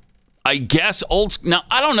of, I guess, old. Now,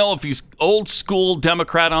 I don't know if he's old school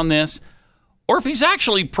Democrat on this, or if he's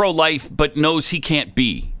actually pro-life but knows he can't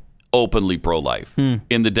be openly pro-life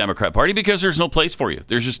in the Democrat Party because there's no place for you.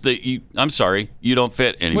 There's just I'm sorry, you don't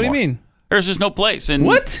fit anymore. What do you mean? There's just no place. And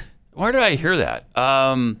what? Where did I hear that?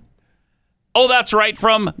 That's right,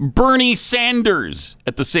 from Bernie Sanders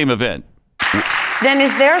at the same event. Then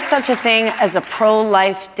is there such a thing as a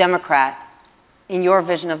pro-life Democrat in your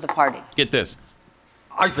vision of the party? Get this.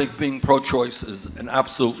 I think being pro-choice is an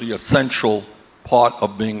absolutely essential part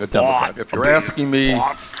of being a Democrat. If you're asking me, and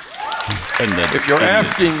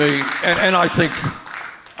I think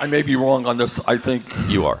I may be wrong on this, I think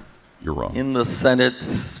you are. you're wrong. In the Senate,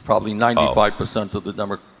 probably 95% of the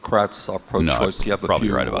Democrats are pro-choice. No, you have a probably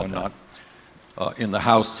few right who about are that. not. In the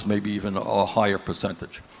House, maybe even a higher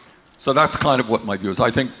percentage. So that's kind of what my view is. I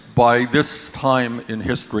think by this time in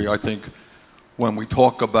history, I think when we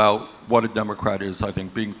talk about what a Democrat is, I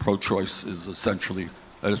think being pro-choice is essentially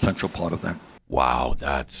an essential part of that. Wow,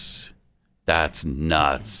 that's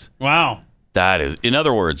nuts. Wow. That is, in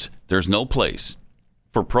other words, there's no place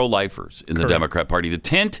for pro-lifers in the Democrat Party. The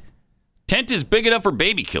tent is big enough for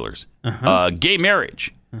baby killers, gay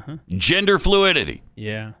marriage, gender fluidity,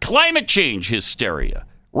 climate change hysteria,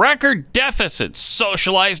 record deficits,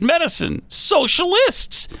 socialized medicine,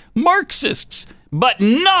 socialists, Marxists, but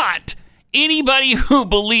not anybody who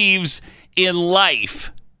believes in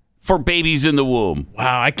life for babies in the womb.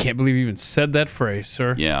 Wow, I can't believe you even said that phrase,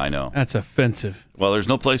 sir. Yeah, I know. That's offensive. Well, there's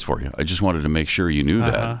no place for you. I just wanted to make sure you knew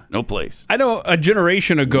that. No place. I know a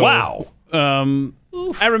generation ago. Wow.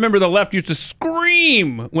 I remember the left used to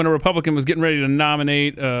scream when a Republican was getting ready to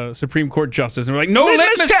nominate a Supreme Court justice. And we're like, no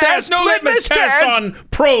litmus test, no litmus test on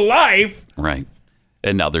pro-life. Right.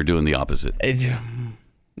 And now they're doing the opposite.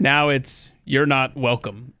 Now it's, you're not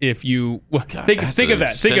welcome if you... think of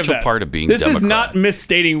that. Essential part of being This Democrat. is not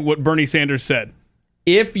misstating what Bernie Sanders said.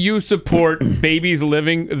 If you support babies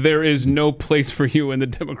living, there is no place for you in the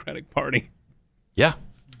Democratic Party. Yeah.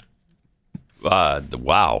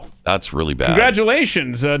 Wow. That's really bad.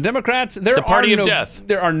 Congratulations, Democrats. The party of death.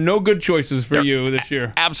 There are no good choices for you this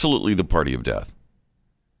year. Absolutely the party of death.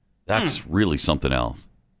 That's really something else.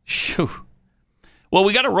 Phew. Well,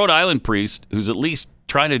 we got a Rhode Island priest who's at least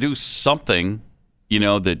trying to do something,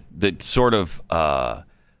 that sort of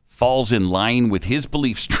falls in line with his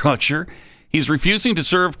belief structure. He's refusing to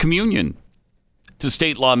serve communion to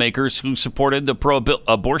state lawmakers who supported the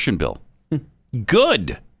pro-abortion bill.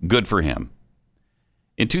 Good for him.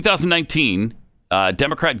 In 2019,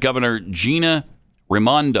 Democrat Governor Gina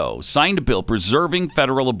Raimondo signed a bill preserving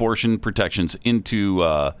federal abortion protections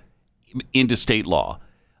into state law.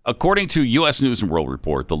 According to U.S. News and World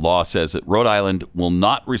Report, the law says that Rhode Island will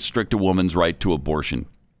not restrict a woman's right to abortion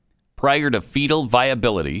prior to fetal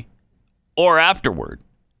viability or afterward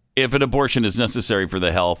if an abortion is necessary for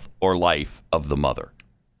the health or life of the mother.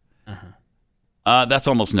 That's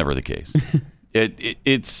almost never the case.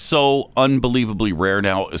 It's so unbelievably rare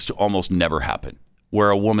now as to almost never happen, where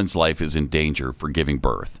a woman's life is in danger for giving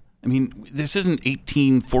birth. I mean, this isn't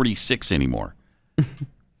 1846 anymore.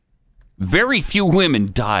 Very few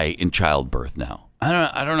women die in childbirth now.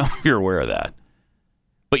 I don't know if you're aware of that.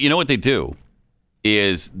 But you know what they do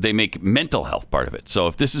is they make mental health part of it. So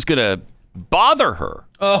if this is going to bother her.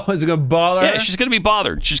 Oh, is it going to bother her? Yeah, she's going to be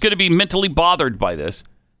bothered. She's going to be mentally bothered by this.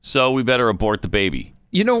 So we better abort the baby.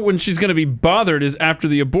 You know when she's going to be bothered is after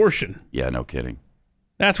the abortion. Yeah, no kidding.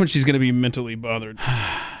 That's when she's going to be mentally bothered.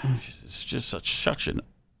 It's just such an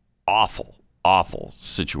awful, awful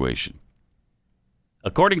situation.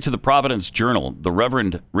 According to the Providence Journal, the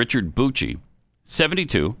Reverend Richard Bucci,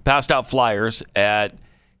 72, passed out flyers at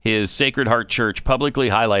his Sacred Heart Church publicly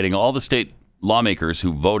highlighting all the state lawmakers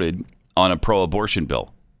who voted on a pro-abortion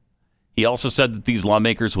bill. He also said that these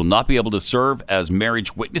lawmakers will not be able to serve as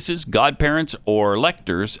marriage witnesses, godparents, or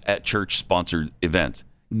lectors at church-sponsored events.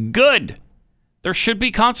 Good. There should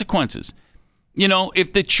be consequences.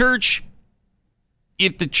 If the church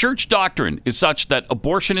doctrine is such that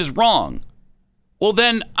abortion is wrong, well,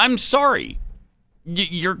 then I'm sorry.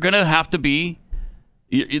 You're going to have to be,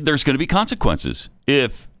 there's going to be consequences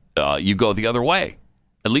if you go the other way,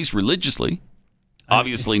 at least religiously.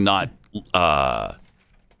 Obviously not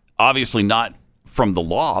from the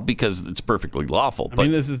law because it's perfectly lawful. I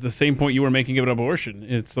mean, this is the same point you were making about abortion.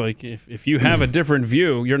 It's like if you have a different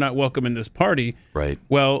view, you're not welcome in this party. Right.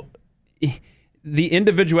 Well, the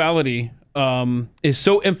individuality is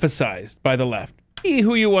so emphasized by the left. Be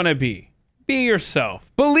who you want to be. Be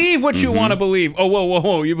yourself. Believe what you want to believe. Oh,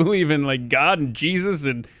 whoa. You believe in like God and Jesus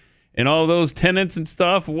and all those tenets and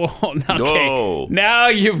stuff? Whoa. Okay. Whoa. Now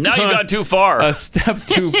you got too far. A step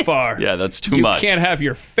too far. Yeah, that's too much. You can't have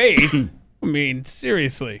your faith. I mean,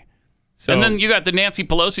 seriously. So, and then you got the Nancy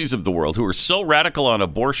Pelosi's of the world who are so radical on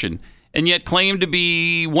abortion and yet claim to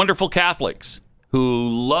be wonderful Catholics who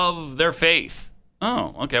love their faith.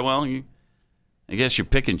 Oh, okay. Well, I guess you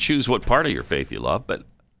pick and choose what part of your faith you love, but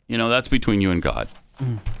that's between you and God.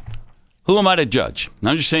 Who am I to judge?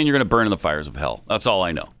 I'm just saying you're going to burn in the fires of hell. That's all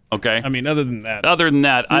I know. Okay. I mean, other than that,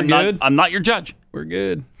 I'm not your judge. We're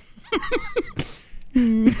good.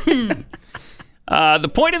 The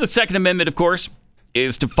point of the Second Amendment, of course,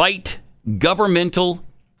 is to fight governmental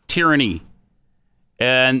tyranny.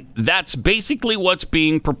 And that's basically what's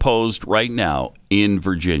being proposed right now in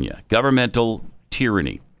Virginia. Governmental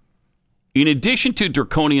tyranny. In addition to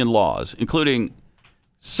draconian laws, including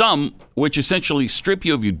some which essentially strip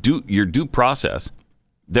you of your due process,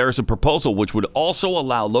 there is a proposal which would also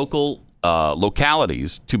allow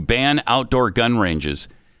localities to ban outdoor gun ranges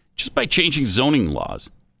just by changing zoning laws.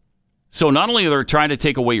 So not only are they trying to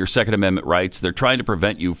take away your Second Amendment rights, they're trying to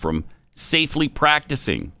prevent you from safely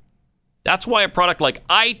practicing. That's why a product like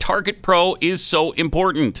iTarget Pro is so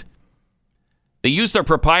important. They use their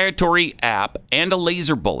proprietary app and a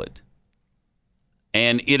laser bullet,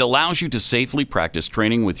 and it allows you to safely practice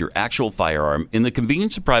training with your actual firearm in the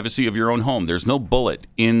convenience and privacy of your own home. There's no bullet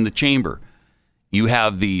in the chamber. You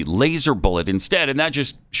have the laser bullet instead, and that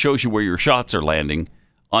just shows you where your shots are landing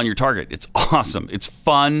on your target. It's awesome. It's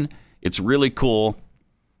fun. It's really cool.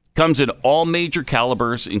 Comes in all major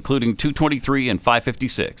calibers, including .223 and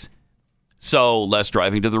 .556. So less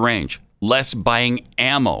driving to the range, less buying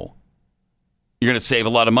ammo. You're going to save a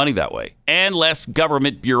lot of money that way, and less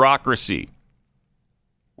government bureaucracy.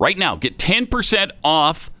 Right now, get 10%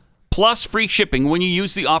 off plus free shipping when you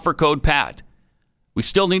use the offer code PAT. We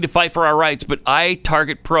still need to fight for our rights, but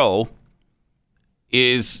iTarget Pro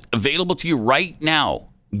is available to you right now.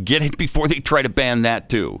 Get it before they try to ban that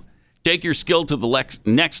too. Take your skill to the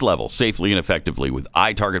next level safely and effectively with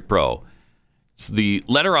iTarget Pro. It's the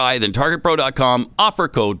letter I, then targetpro.com, offer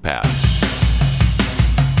code PAT.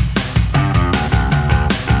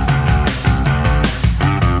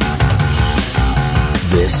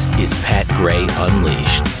 This is Pat Gray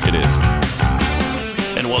Unleashed. It is.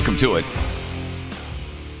 And welcome to it.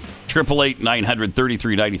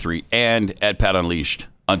 888-900-3393 and at Pat Unleashed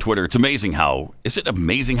on Twitter. Isn't it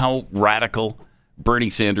amazing how radical Bernie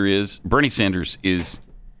Sanders is? Bernie Sanders is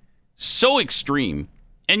so extreme,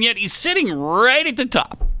 and yet he's sitting right at the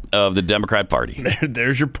top of the Democrat Party.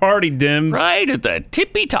 There's your party, Dims. Right at the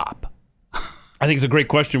tippy top. I think it's a great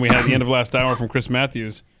question we had at the end of last hour from Chris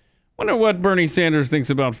Matthews. Wonder what Bernie Sanders thinks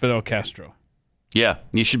about Fidel Castro. Yeah,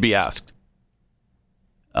 he should be asked.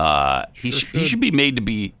 He should be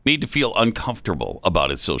made to feel uncomfortable about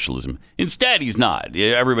his socialism. Instead, he's not.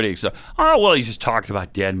 Everybody says, "Oh, well, he's just talking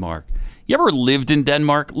about Denmark." You ever lived in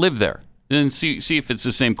Denmark? Live there and see if it's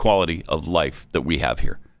the same quality of life that we have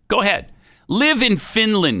here. Go ahead. Live in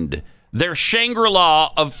Finland. Their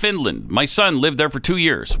Shangri-La of Finland. My son lived there for 2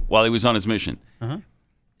 years while he was on his mission.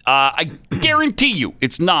 I guarantee you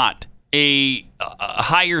it's not a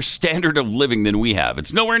higher standard of living than we have.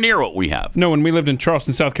 It's nowhere near what we have. No, when we lived in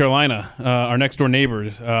Charleston, South Carolina, our next door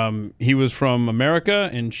neighbors, he was from America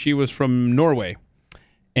and she was from Norway.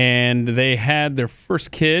 And they had their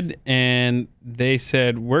first kid, and they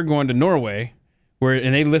said, "We're going to Norway,"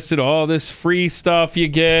 and they listed all this free stuff you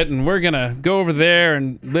get, and we're gonna go over there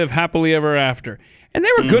and live happily ever after. And they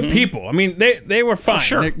were good people. I mean, they were fine.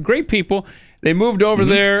 Sure. They're great people. They moved over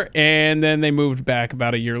there, and then they moved back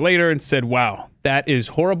about a year later and said, "Wow, that is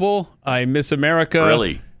horrible. I miss America.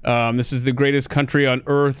 Really? This is the greatest country on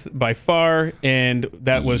earth by far, and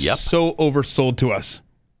that was so oversold to us."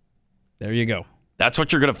 There you go. That's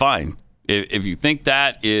what you're going to find. If you think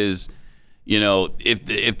that is,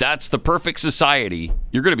 if that's the perfect society,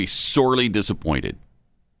 you're going to be sorely disappointed.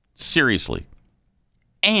 Seriously.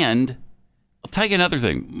 And I'll tell you another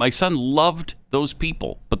thing. My son loved those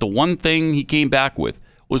people, but the one thing he came back with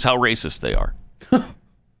was how racist they are.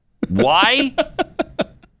 Why?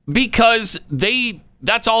 Because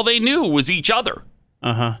that's all they knew was each other.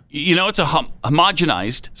 It's a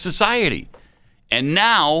homogenized society. And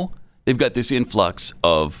now they've got this influx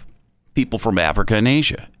of people from Africa and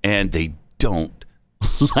Asia, and they don't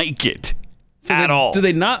like it at all. Do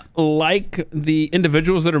they not like the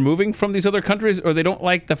individuals that are moving from these other countries, or they don't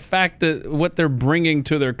like the fact that what they're bringing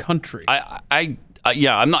to their country? I'm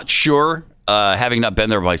not sure, having not been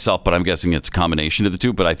there myself, but I'm guessing it's a combination of the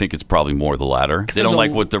two, but I think it's probably more the latter. They don't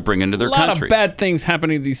like what they're bringing to their country. A lot of bad things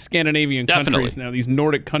happening to these Scandinavian countries now, these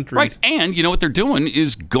Nordic countries. Right, and you know what they're doing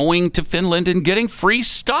is going to Finland and getting free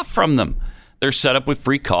stuff from them. They're set up with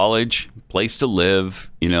free college, place to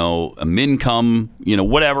live, a income,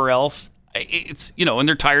 whatever else. It's, and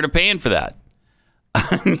they're tired of paying for that.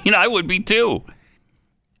 I would be too.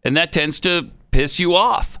 And that tends to piss you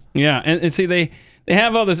off. Yeah, and see, they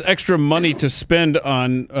have all this extra money to spend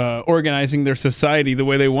on organizing their society the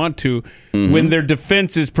way they want to when their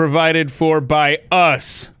defense is provided for by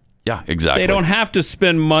us. Yeah, exactly. They don't have to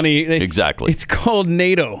spend money. Exactly. It's called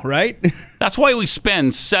NATO, right? That's why we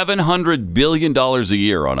spend $700 billion a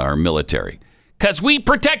year on our military. Because we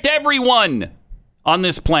protect everyone on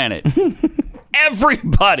this planet.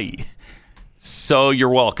 Everybody. So you're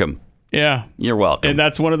welcome. Yeah. You're welcome. And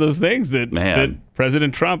that's one of those things that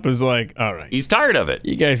President Trump is like, all right. He's tired of it.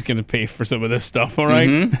 You guys are going to pay for some of this stuff, all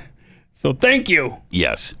right? So thank you.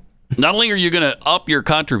 Yes. Not only are you going to up your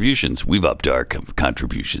contributions, we've upped our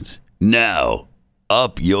contributions. Now,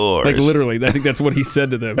 up yours. Like literally, I think that's what he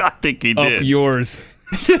said to them. I think he did. Up yours.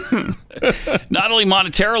 Not only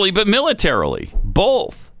monetarily, but militarily.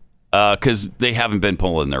 Both. Because they haven't been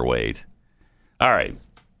pulling their weight. All right.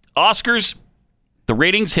 Oscars, the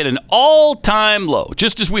ratings hit an all-time low.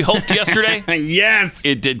 Just as we hoped yesterday. Yes.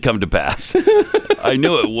 It did come to pass. I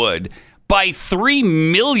knew it would. By 3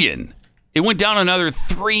 million. It went down another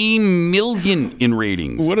 3 million in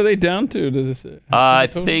ratings. What are they down to? Does this? I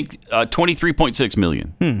think 23.6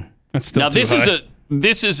 million. That's still now too high.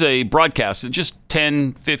 This is a broadcast that just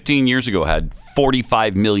 10, 15 years ago had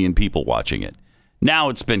 45 million people watching it. Now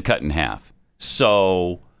it's been cut in half.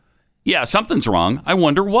 So, yeah, something's wrong. I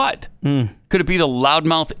wonder what. Could it be the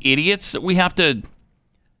loudmouth idiots that we have to,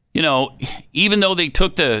 even though they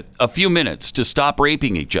took a few minutes to stop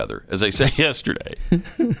raping each other, as I said yesterday.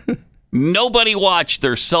 Nobody watched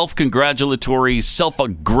their self-congratulatory,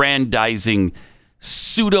 self-aggrandizing,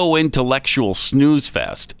 pseudo-intellectual snooze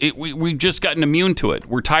fest. We've just gotten immune to it.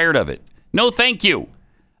 We're tired of it. No, thank you.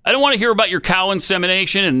 I don't want to hear about your cow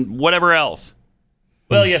insemination and whatever else.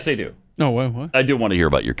 Well, yes, I do. Oh, what? I do want to hear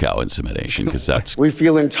about your cow insemination because that's... We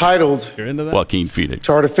feel entitled You're into that? Joaquin Phoenix.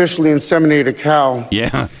 to artificially inseminate a cow.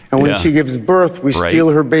 Yeah. And when yeah. she gives birth, we Right. steal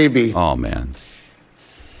her baby. Oh, man.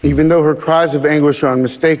 Even though her cries of anguish are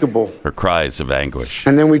unmistakable. Her cries of anguish.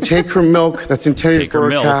 And then we take her milk that's intended Take for her a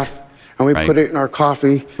milk. calf, and we Right. put it in our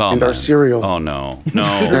coffee and man. our cereal. Oh, no. And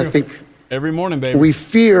No. I think Every morning, baby. we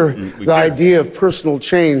fear we the fear. idea of personal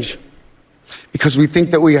change because we think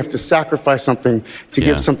that we have to sacrifice something to Yeah.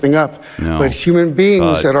 give something up. No. But human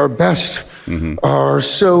beings But- at our best are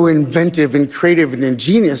so inventive and creative and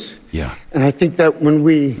ingenious. Yeah. And I think that when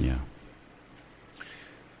we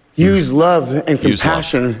use love and Use love.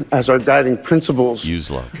 compassion as our guiding principles,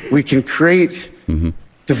 Use love. we can create,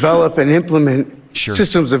 develop, and implement Sure.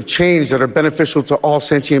 systems of change that are beneficial to all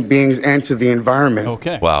sentient beings and to the environment.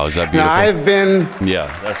 Okay. Wow, is that Now, beautiful? I've been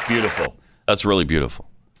Yeah, that's beautiful. That's really beautiful.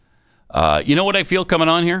 You know what I feel coming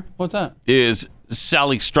on here? What's that? Is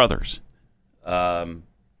Sally Struthers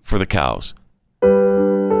for the cows.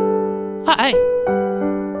 Hi,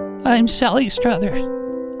 I'm Sally Struthers.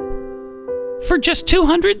 For just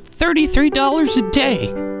 $233 a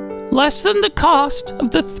day, less than the cost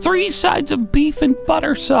of the 3 sides of beef and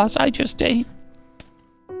butter sauce I just ate,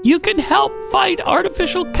 you can help fight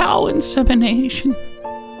artificial cow insemination.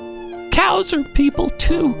 Cows are people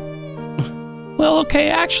too. Well, okay,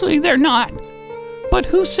 actually they're not. But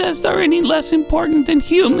who says they're any less important than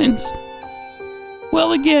humans?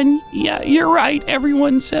 Well, again, yeah, you're right.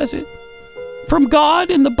 Everyone says it. From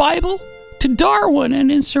God in the Bible to Darwin and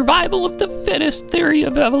his survival of the fittest theory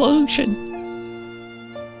of evolution.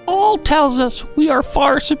 All tells us we are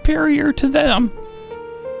far superior to them.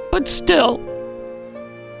 But still,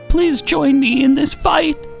 please join me in this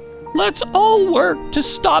fight. Let's all work to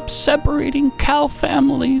stop separating cow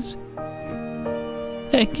families.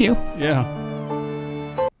 Thank you. Yeah.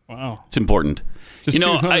 Wow. It's important. Just you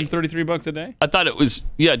know, $233 a day? I thought it was,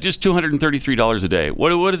 just $233 a day.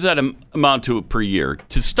 What does that amount to per year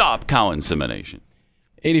to stop cow insemination?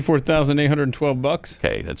 $84,812.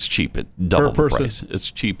 Okay, that's cheap at double the person. price.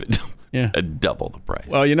 It's cheap at double the price.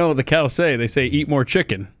 Well, you know what the cows say? They say eat more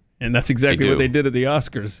chicken. And that's exactly They what do. they did at the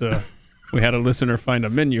Oscars. We had a listener find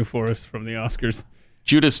a menu for us from the Oscars.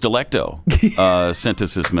 Judas Delecto sent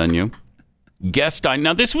us this menu. Guest dine.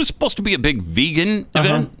 Now, this was supposed to be a big vegan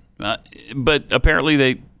event, but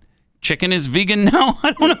apparently chicken is vegan now.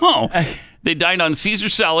 I don't know. They dined on Caesar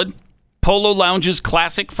salad, Polo Lounge's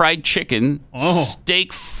classic fried chicken,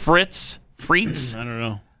 steak frites. I don't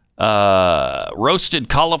know. Roasted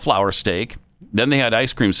cauliflower steak. Then they had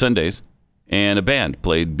ice cream sundaes, and a band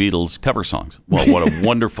played Beatles cover songs. Well, what a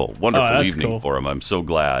wonderful, wonderful that's evening cool. for them. I'm so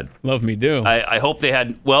glad. Love me do. I hope they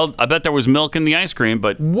had, I bet there was milk in the ice cream,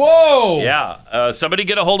 but... Whoa! Yeah. Somebody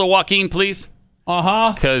get a hold of Joaquin, please.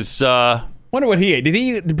 Uh-huh. Because... Wonder what he ate. Did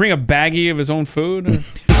he bring a baggie of his own food?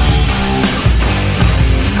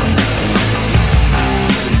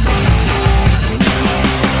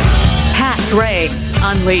 Pat Gray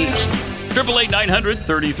Unleashed.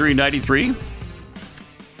 888-900-3393.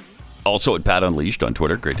 Also at Pat Unleashed on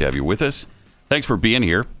Twitter. Great to have you with us. Thanks for being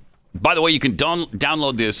here. By the way, you can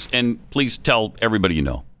download this, and please tell everybody you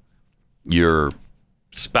know. Your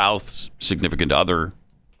spouse, significant other,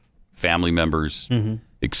 family members,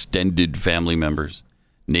 extended family members,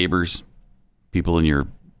 neighbors, people in your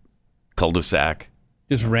cul-de-sac.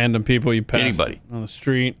 Just random people you pass Anybody. on the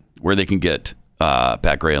street. Where they can get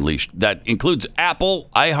Pat Gray Unleashed. That includes Apple,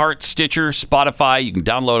 iHeart, Stitcher, Spotify. You can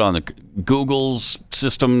download on the Google's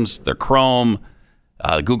systems, their Chrome,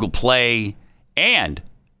 Google Play, and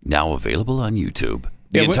now available on YouTube.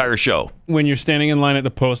 The entire show. When you're standing in line at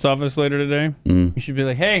the post office later today, you should be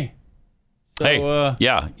like, hey. So,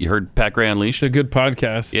 yeah, you heard Pat Gray Unleashed? It's a good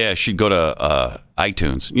podcast. Yeah, she'd go to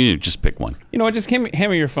iTunes. You just pick one. You know what? Just hand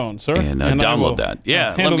me your phone, sir. And download that.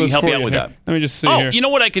 Yeah, let me help you out with that. Let me just see here. You know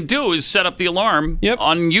what I can do is set up the alarm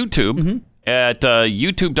on YouTube at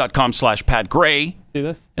youtube.com/Pat Gray. See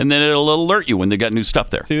this? And then it'll alert you when they got new stuff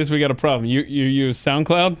there. See this? We got a problem. You use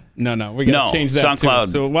SoundCloud? No. We got to change that SoundCloud.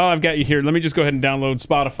 too. So while I've got you here, let me just go ahead and download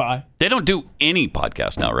Spotify. They don't do any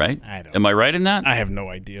podcast now, right? I don't. Am I right in that? I have no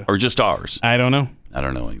idea. Or just ours? I don't know. I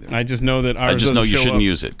don't know either. I just know that ours. I just know you show shouldn't up.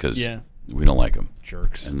 use it because we don't like them.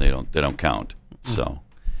 Jerks. And they don't count. So,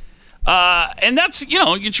 and that's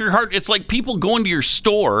it's your heart. It's like people going to your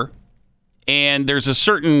store, and there's a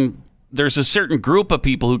certain group of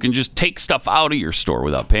people who can just take stuff out of your store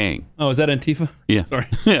without paying. Oh, is that Antifa? Yeah. Sorry.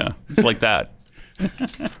 Yeah, it's like that.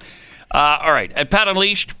 All right. At Pat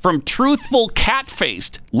Unleashed, from truthful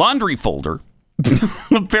cat-faced laundry folder.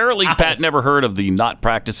 Apparently, Pat never heard of the not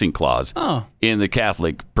practicing clause in the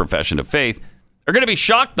Catholic profession of faith. They're going to be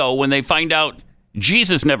shocked, though, when they find out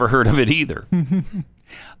Jesus never heard of it either.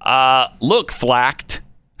 Look, flacked.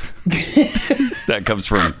 That comes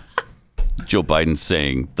from Joe Biden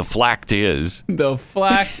saying, the flacked is. The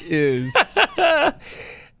flacked is.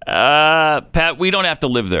 Pat, we don't have to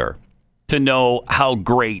live there to know how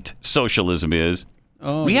great socialism is.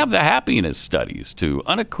 We have the happiness studies to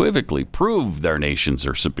unequivocally prove their nations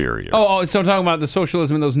are superior. So I'm talking about the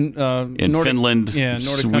socialism in those in Nordic, Finland, Nordic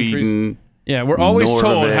Sweden. Countries. Yeah, we're always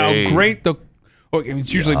told how great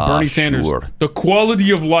it's usually Bernie Sanders. Sure. The quality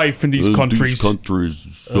of life in these countries. These countries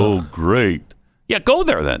is so great. Yeah, go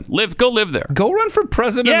there then. Go live there. Go run for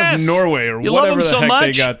president of Norway or you whatever love them the so heck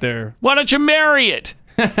much. they got there. Why don't you marry it?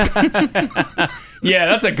 Yeah,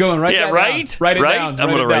 that's a good one. Write that right? down. Write it Right? down. I'm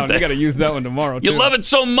gonna write that. You got to use that one tomorrow. You too. love it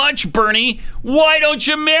so much, Bernie. Why don't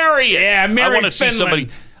you marry it? Yeah, marry I want to see Finland. somebody.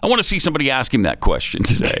 I want to see somebody ask him that question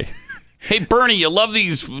today. Hey, Bernie, you love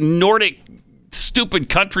these Nordic stupid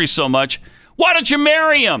countries so much. Why don't you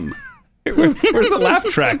marry them? Where's the laugh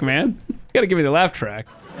track, man? You got to give me the laugh track.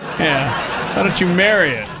 Yeah. Why don't you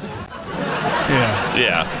marry it? Yeah.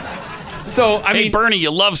 Yeah. So, I hey, mean, Bernie,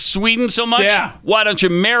 you love Sweden so much? Yeah. Why don't you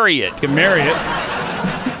marry it? You marry it.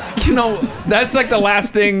 That's like the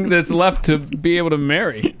last thing that's left to be able to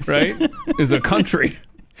marry, right? Is a country.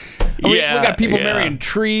 We got people marrying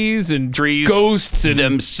trees and ghosts and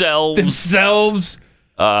themselves.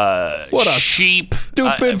 What a sheep.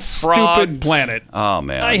 Stupid planet. Oh,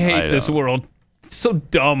 man. I hate this world. It's so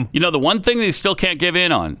dumb. The one thing they still can't give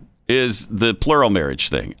in on is the plural marriage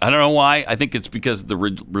thing. I don't know why. I think it's because of the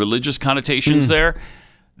religious connotations there.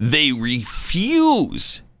 They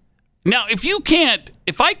refuse. Now,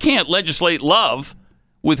 if I can't legislate love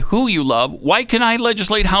with who you love, why can I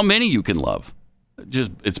legislate how many you can love?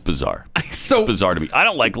 It's bizarre. It's bizarre to me. I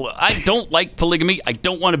don't like polygamy. I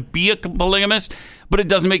don't want to be a polygamist, but it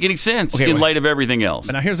doesn't make any sense in light of everything else.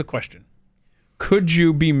 But now here's a question. Could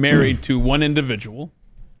you be married to one individual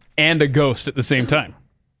and a ghost at the same time?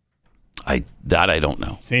 I don't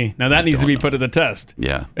know. See, now that needs to be put to the test.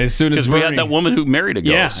 Yeah. As soon as we had that woman who married a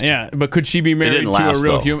ghost. Yeah. But could she be married to a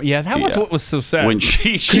real human? Yeah, that was what was so sad. When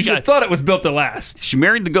she thought it was built to last. She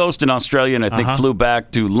married the ghost in Australia and I think flew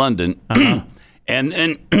back to London.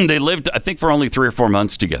 And they lived, I think, for only 3 or 4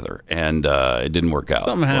 months together, and it didn't work out.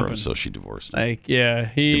 Something happened. So she divorced him.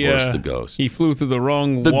 He divorced the ghost. He flew through the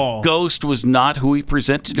wrong wall. The ghost was not who he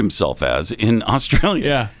presented himself as in Australia.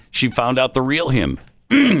 Yeah. She found out the real him,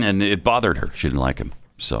 and it bothered her. She didn't like him.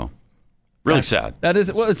 So, really sad. That is,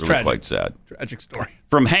 it's really tragic. Quite sad. Tragic story.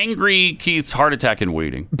 From Hangry Keith's heart attack in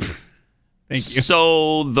waiting. Thank you.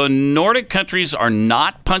 So the Nordic countries are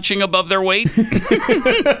not punching above their weight?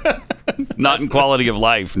 Not in quality of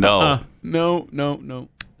life, no. No.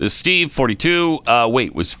 The Steve, 42.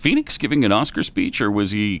 Wait, was Phoenix giving an Oscar speech, or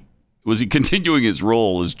was he continuing his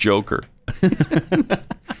role as Joker?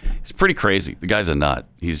 It's pretty crazy. The guy's a nut.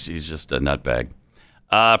 He's just a nutbag.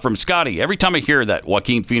 From Scotty, every time I hear that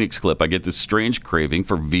Joaquin Phoenix clip, I get this strange craving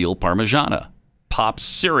for veal parmigiana, Pop's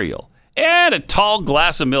cereal, and a tall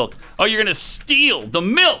glass of milk. Oh, you're going to steal the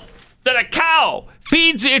milk that a cow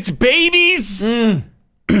feeds its babies?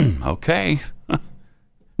 Okay.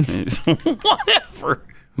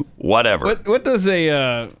 Whatever. What does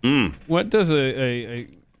a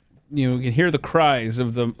you can hear the cries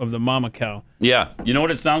of the mama cow. Yeah. You know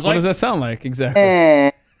what it sounds like? What does that sound like exactly?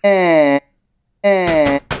 I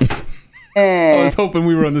was hoping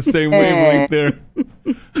we were on the same wavelength there.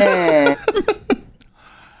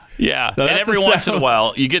 Yeah. So and every once in a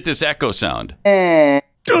while, you get this echo sound.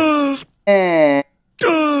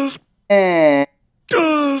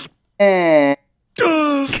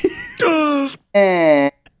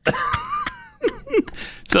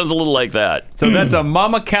 Sounds a little like that. So that's a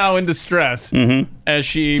mama cow in distress as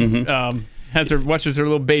she watches her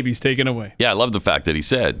little babies taken away. Yeah, I love the fact that he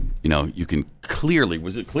said, you can clearly,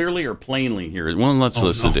 was it clearly or plainly hear it? Well, let's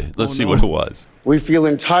listen to it. Let's see what it was. We feel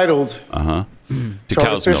entitled to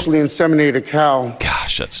cow's artificially milk. inseminate a cow.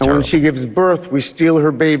 Gosh, that's and terrible. when she gives birth, we steal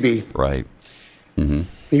her baby. Right.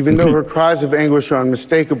 Even though her cries of anguish are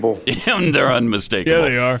unmistakable. They're unmistakable. Yeah,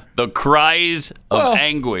 they are. The cries of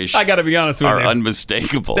anguish I got to be honest with are you.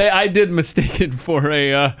 unmistakable. I did mistake it for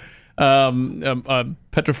a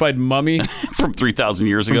petrified mummy From 3,000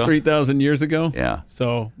 years ago? 3,000 years ago. Yeah.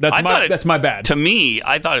 So that's my bad. To me,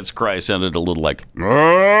 I thought its cry sounded a little like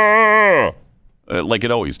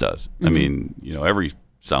it always does. I mean, every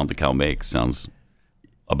sound the cow makes sounds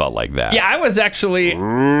about like that. Yeah, I was actually.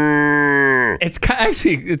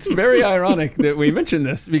 It's very ironic that we mentioned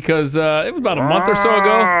this because it was about a month or so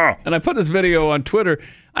ago, and I put this video on Twitter.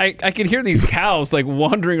 I could hear these cows like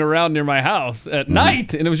wandering around near my house at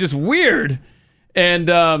night, and it was just weird. And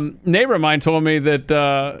neighbor of mine told me that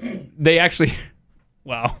they actually,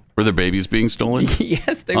 wow. Were their babies being stolen?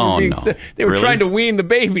 Yes, they were they were trying to wean the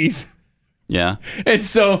babies. Yeah. And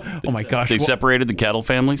so, oh my gosh. They separated the cattle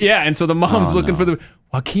families? Yeah, and so the mom's looking for the...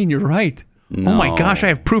 Joaquin, you're right. No. Oh my gosh, I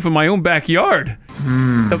have proof in my own backyard.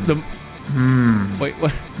 Wait,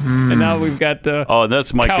 what? And now we've got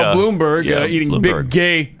that's Mike Cal Bloomberg eating Bloomberg. big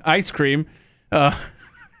gay ice cream.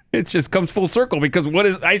 It just comes full circle because what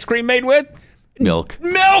is ice cream made with? Milk.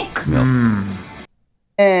 Milk!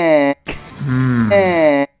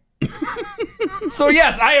 So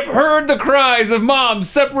yes, I have heard the cries of moms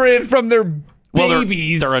separated from their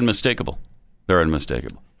babies. They're unmistakable. They're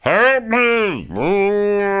unmistakable. Help me!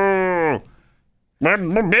 My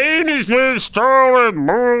baby's been stolen.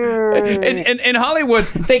 In Hollywood,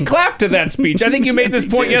 they clap to that speech. I think you made this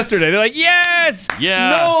point yesterday. They're like, yes!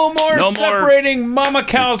 Yeah. No more separating mama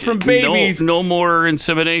cows from babies. No more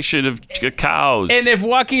insemination of cows. And if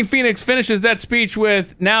Joaquin Phoenix finishes that speech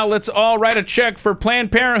with, now let's all write a check for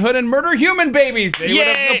Planned Parenthood and murder human babies, they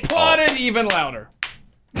would have applauded even louder.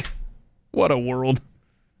 What a world.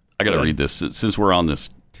 I got to read this since we're on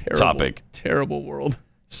this topic. Terrible world.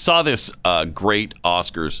 Saw this great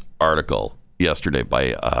Oscars article yesterday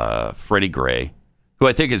by Freddie Gray, who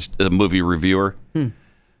I think is a movie reviewer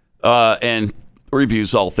and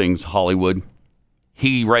reviews all things Hollywood.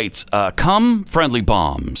 He writes, come friendly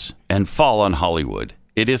bombs and fall on Hollywood.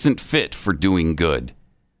 It isn't fit for doing good.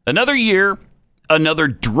 Another year, another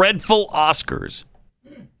dreadful Oscars.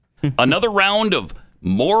 Another round of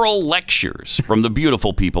moral lectures from the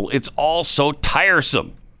beautiful people. It's all so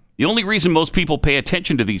tiresome. The only reason most people pay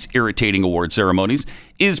attention to these irritating award ceremonies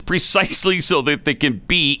is precisely so that they can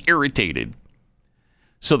be irritated.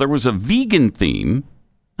 So there was a vegan theme,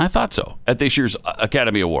 I thought so, at this year's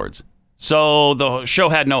Academy Awards. So the show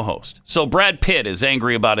had no host. So Brad Pitt is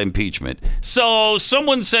angry about impeachment. So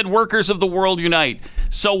someone said workers of the world unite.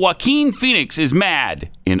 So Joaquin Phoenix is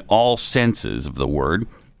mad, in all senses of the word,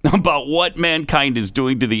 about what mankind is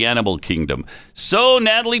doing to the animal kingdom. So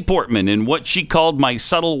Natalie Portman, in what she called My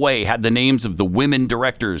Subtle Way, had the names of the women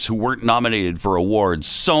directors who weren't nominated for awards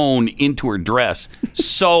sewn into her dress.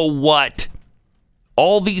 So what?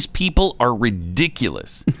 All these people are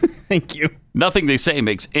ridiculous. Thank you. Nothing they say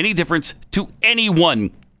makes any difference to anyone.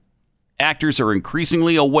 Actors are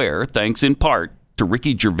increasingly aware, thanks in part to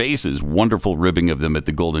Ricky Gervais's wonderful ribbing of them at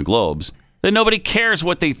the Golden Globes, that nobody cares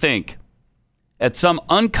what they think. At some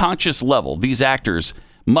unconscious level, these actors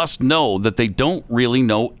must know that they don't really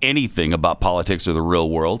know anything about politics or the real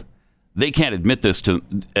world. They can't admit this to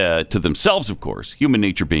themselves, of course, human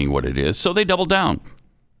nature being what it is, so they double down.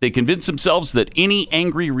 They convince themselves that any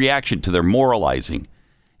angry reaction to their moralizing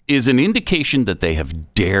is an indication that they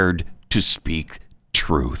have dared to speak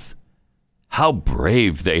truth. How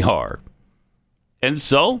brave they are. And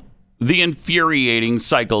so the infuriating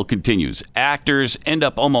cycle continues. Actors end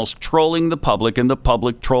up almost trolling the public, and the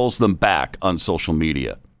public trolls them back on social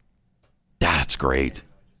media. That's great.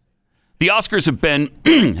 The Oscars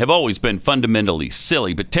have always been fundamentally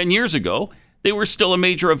silly, but 10 years ago, they were still a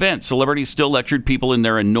major event. Celebrities still lectured people in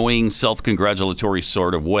their annoying, self-congratulatory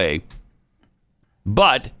sort of way.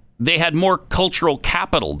 But they had more cultural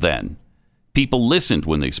capital then. People listened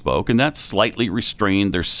when they spoke, and that slightly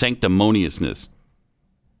restrained their sanctimoniousness.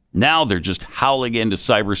 Now they're just howling into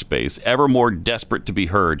cyberspace, ever more desperate to be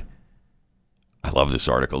heard. I love this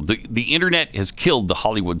article. The internet has killed the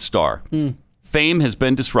Hollywood star. Fame has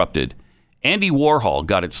been disrupted. Andy Warhol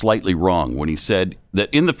got it slightly wrong when he said that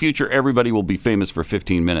in the future, everybody will be famous for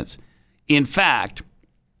 15 minutes. In fact,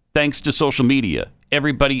 thanks to social media,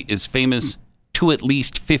 everybody is famous to at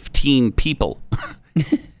least 15 people.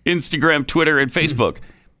 Instagram, Twitter, and Facebook.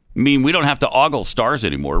 I mean, we don't have to ogle stars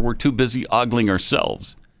anymore. We're too busy ogling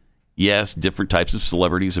ourselves. Yes, different types of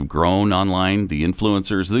celebrities have grown online, the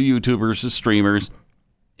influencers, the YouTubers, the streamers,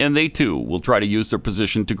 and they too will try to use their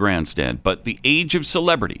position to grandstand. But the age of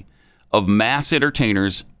celebrity, of mass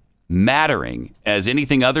entertainers mattering as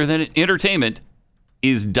anything other than entertainment,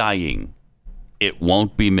 is dying. It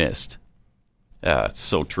won't be missed. It's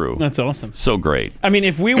so true. That's awesome. So great. I mean,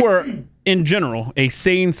 if we were, in general, a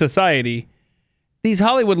sane society, these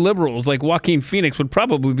Hollywood liberals like Joaquin Phoenix would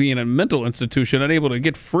probably be in a mental institution, unable to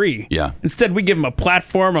get free. Yeah. Instead, we give them a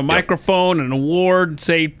platform, a microphone, an award,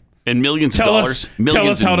 say, and millions of dollars. Tell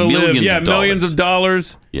us how to live. Yeah, millions of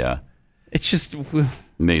dollars. Yeah. It's just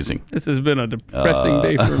amazing. This has been a depressing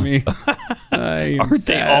day for me. Aren't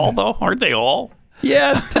they all, though? Aren't they all?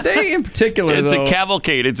 Yeah, today in particular, it's though. a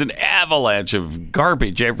cavalcade. It's an avalanche of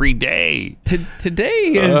garbage every day. Today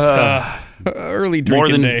is early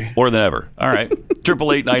drinking day. More than ever. All right.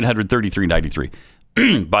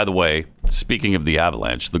 888-900-3393. By the way, speaking of the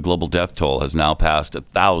avalanche, the global death toll has now passed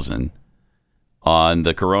 1,000 on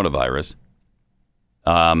the coronavirus.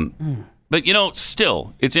 But,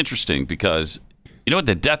 still, it's interesting because you know what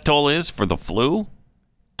the death toll is for the flu?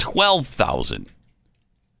 12,000.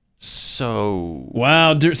 So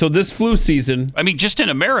wow! So this flu season, I mean, just in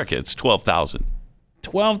America, it's 12,000.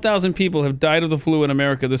 12,000 people have died of the flu in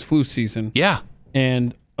America this flu season. Yeah,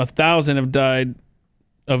 and 1,000 have died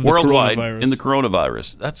of the worldwide coronavirus. In the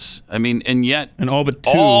coronavirus. That's, I mean, and yet, and all but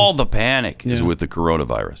 2. All the panic is with the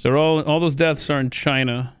coronavirus. They're all those deaths are in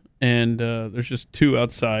China, and there's just 2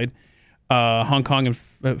 outside, Hong Kong and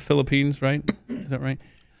Philippines. Right? Is that right?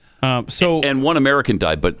 And one American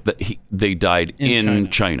died, but they died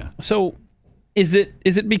in China. So, is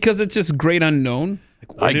it because it's just great unknown?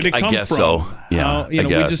 Like, where did it come I guess from? so. Yeah, I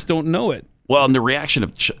guess. We just don't know it. Well, and the reaction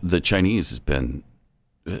of the Chinese has been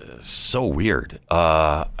so weird.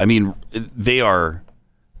 I mean, they are.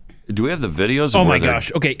 Do we have the videos? Oh my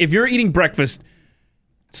gosh! Okay, if you're eating breakfast,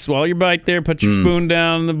 swallow your bite there. Put your spoon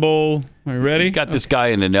down in the bowl. Are you ready? Got this guy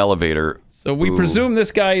in an elevator. So we presume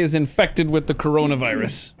this guy is infected with the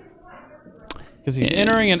coronavirus. Because he's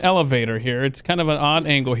entering an elevator here. It's kind of an odd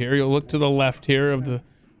angle here. You'll look to the left here of the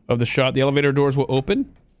shot. The elevator doors will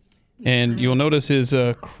open, and you'll notice his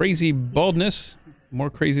crazy baldness, more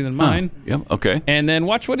crazy than mine. Yep. Okay. And then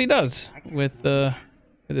watch what he does with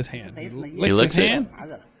his hand. He licks his hand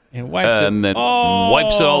and wipes it. And then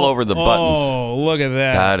wipes it all over the buttons. Oh, look at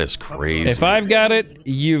that! That is crazy. If I've got it,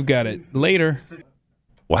 you've got it. Later.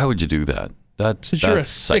 Why would you do that? That's you're a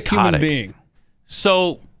sick psychotic. human being.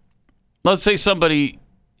 So. Let's say somebody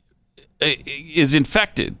is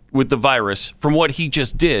infected with the virus from what he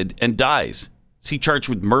just did and dies. Is he charged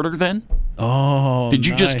with murder then? Oh, did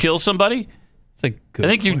you just kill somebody? It's a good I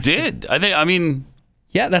think question. you did. I mean,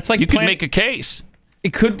 yeah, that's like you could make a case.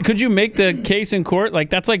 Could you make the case in court?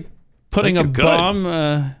 Like that's like putting a bomb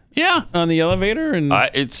on the elevator and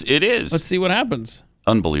it is. Let's see what happens.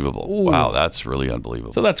 Unbelievable. Ooh. Wow, that's really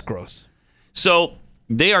unbelievable. So that's gross. So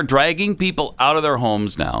they are dragging people out of their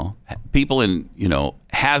homes now. People in,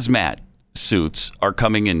 hazmat suits are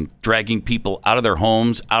coming and dragging people out of their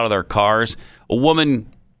homes, out of their cars. A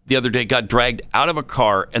woman the other day got dragged out of a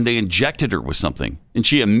car and they injected her with something and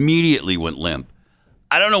she immediately went limp.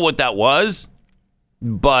 I don't know what that was,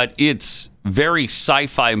 but it's very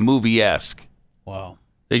sci-fi movie-esque. Wow.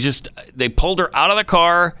 They pulled her out of the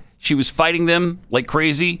car. She was fighting them like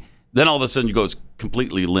crazy. Then all of a sudden she goes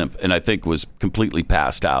completely limp and I think was completely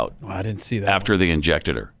passed out. Oh, I didn't see that. After they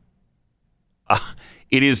injected her.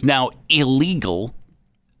 It is now illegal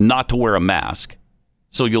not to wear a mask.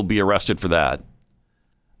 So you'll be arrested for that.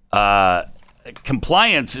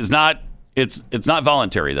 Compliance is not, it's not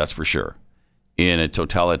voluntary, that's for sure, in a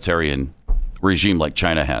totalitarian regime like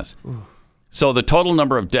China has. So the total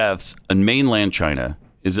number of deaths in mainland China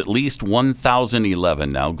is at least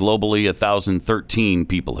 1,011 now. Globally, 1,013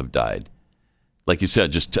 people have died. Like you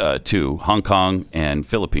said, just 2. Hong Kong and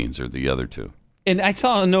Philippines are the other 2. And I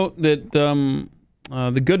saw a note that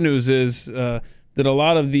the good news is that a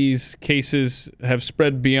lot of these cases have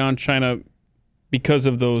spread beyond China because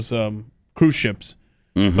of those cruise ships.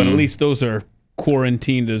 Mm-hmm. But at least those are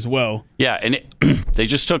quarantined as well. Yeah, and they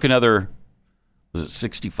just took another,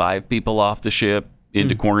 65 people off the ship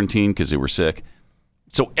into quarantine because they were sick.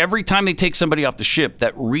 So every time they take somebody off the ship,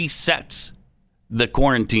 that resets the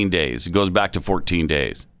quarantine days. It goes back to 14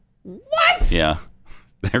 days. What? Yeah.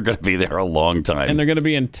 They're going to be there a long time. And they're going to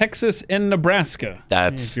be in Texas and Nebraska.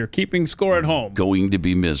 That's if you're keeping score at home. Going to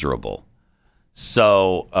be miserable.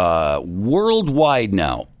 So worldwide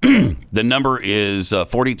now, the number is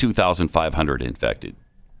 42,500 infected.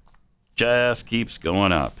 Just keeps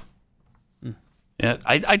going up. Yeah,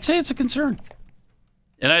 I'd say it's a concern.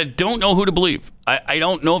 And I don't know who to believe. I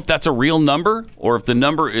don't know if that's a real number or if the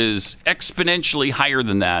number is exponentially higher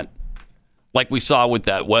than that, like we saw with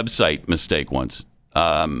that website mistake once.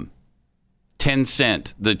 Tencent,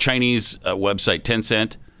 the Chinese website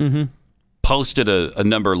Tencent, posted a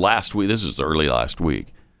number last week. This was early last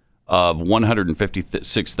week of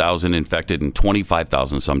 156,000 infected and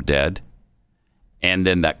 25,000 some dead. And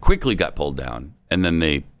then that quickly got pulled down. And then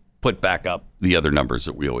they put back up the other numbers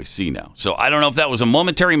that we always see now. So I don't know if that was a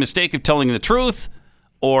momentary mistake of telling the truth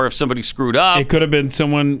or if somebody screwed up. It could have been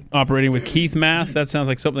someone operating with Keith math. That sounds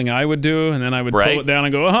like something I would do. And then I would pull it down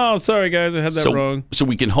and go, oh, sorry, guys, I had that wrong. So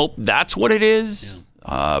we can hope that's what it is.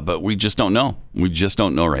 Yeah. But we just don't know. We just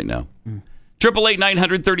don't know right now.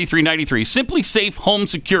 888-900-3393. Simply Safe Home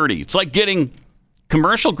Security. It's like getting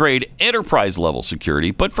commercial-grade enterprise-level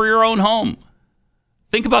security, but for your own home.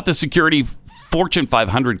 Think about the security Fortune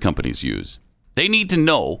 500 companies use. They need to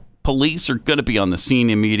know police are going to be on the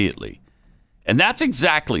scene immediately. And that's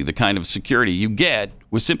exactly the kind of security you get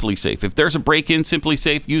with Simply Safe. If there's a break-in, Simply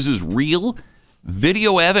Safe uses real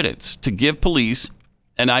video evidence to give police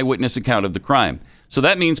an eyewitness account of the crime. So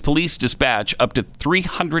that means police dispatch up to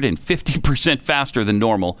 350% faster than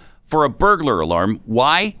normal for a burglar alarm.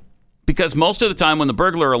 Why? Because most of the time when the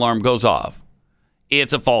burglar alarm goes off,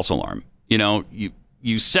 it's a false alarm. You know,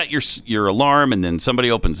 you set your alarm and then somebody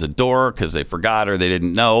opens the door because they forgot or they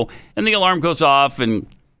didn't know, and the alarm goes off, and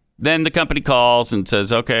then the company calls and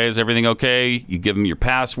says, okay, is everything okay? You give them your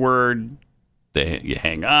password, you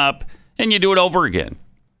hang up, and you do it over again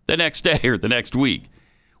the next day or the next week.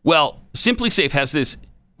 Well, Simply Safe has this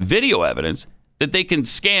video evidence that they can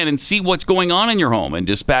scan and see what's going on in your home and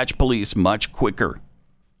dispatch police much quicker.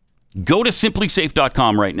 Go to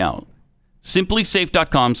simplysafe.com right now.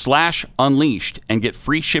 simplysafe.com/unleashed and get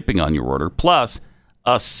free shipping on your order, plus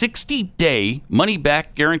a 60-day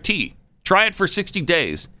money-back guarantee. Try it for 60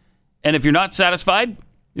 days. And if you're not satisfied,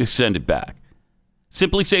 you send it back.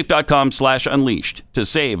 simplysafe.com/unleashed to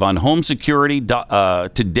save on home security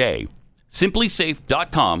today.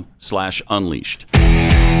 simplysafe.com/unleashed.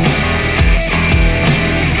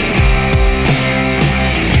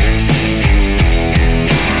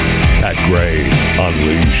 Pat Gray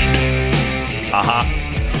Unleashed.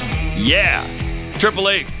 Yeah.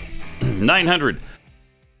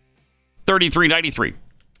 888-900-3393.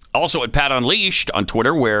 Also at Pat Unleashed on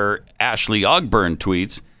Twitter, where Ashley Ogburn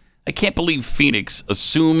tweets, I can't believe Phoenix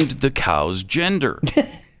assumed the cow's gender.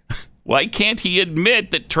 Why can't he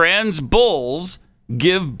admit that trans bulls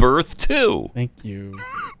give birth too? Thank you.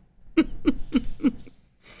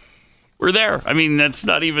 We're there. I mean, that's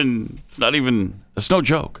no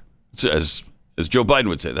joke. As Joe Biden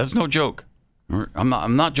would say, that's no joke.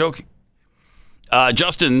 I'm not joking.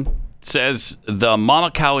 Justin says the mama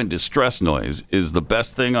cow in distress noise is the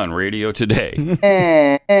best thing on radio today.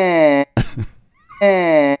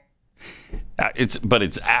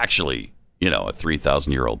 It's actually, a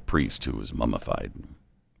 3,000-year-old priest who was mummified.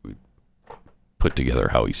 We put together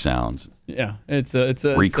how he sounds. Yeah,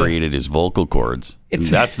 recreated his vocal cords. And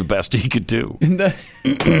that's the best he could do.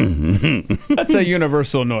 That's a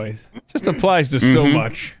universal noise. Just applies to so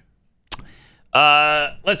much.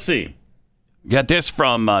 Let's see. Got this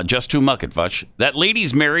from Just Too Mucketfudge. That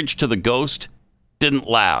lady's marriage to the ghost didn't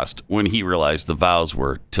last when he realized the vows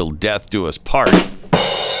were till death do us part.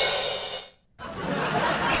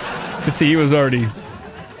 See, he was already.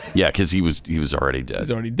 Yeah, because he was already dead.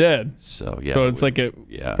 He's already dead. So yeah. So it's like it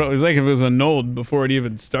was like if it was annulled before it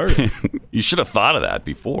even started. You should have thought of that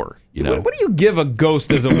before. What do you give a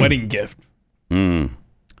ghost as a wedding gift?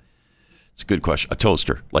 It's a good question. A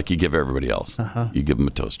toaster, like you give everybody else. You give them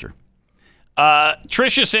a toaster.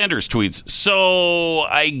 Tricia Sanders tweets, so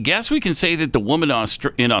I guess we can say that the woman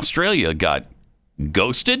in Australia got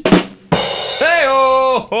ghosted?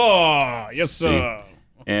 Hey-oh! Yes, sir.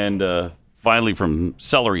 And finally from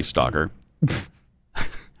Celery Stalker,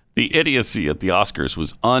 the idiocy at the Oscars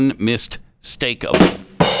was unmistakable.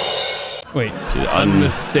 Wait,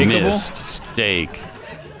 unmistakable? Unmistakable.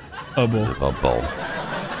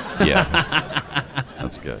 Yeah.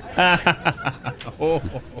 That's good.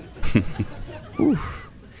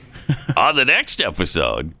 On the next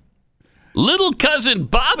episode, little cousin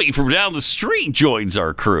Bobby from down the street joins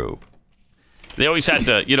our crew. They always had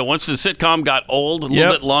to, once the sitcom got old, a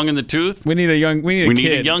little bit long in the tooth. We need a young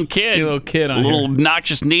kid. A little kid on a little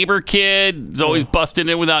obnoxious neighbor kid is always busting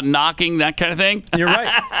in without knocking, that kind of thing. You're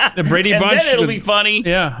right. The Brady Bunch. And then it'll be funny.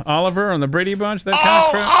 Yeah, Oliver on the Brady Bunch, that kind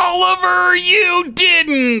of crap. Oliver, you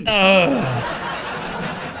didn't.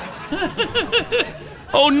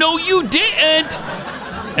 Oh, no, you didn't.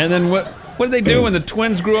 And then what What did they do when the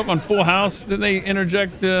twins grew up on Full House? Did they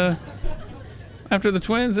interject after the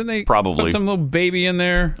twins? Did they Probably. put some little baby in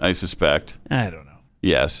there? I suspect. I don't know.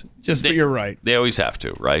 Yes. But you're right. They always have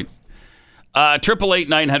to, right?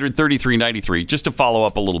 888-900-3393. Just to follow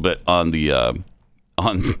up a little bit on the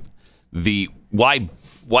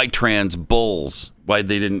why trans bulls, why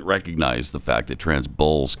they didn't recognize the fact that trans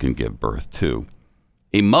bulls can give birth too.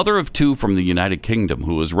 A mother of two from the United Kingdom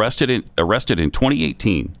who was arrested in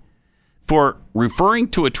 2018 for referring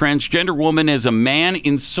to a transgender woman as a man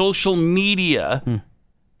in social media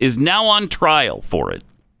is now on trial for it.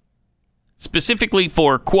 Specifically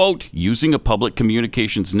for, quote, using a public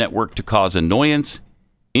communications network to cause annoyance,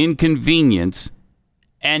 inconvenience,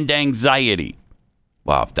 and anxiety.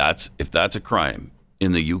 Wow, if that's a crime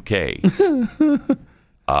in the UK,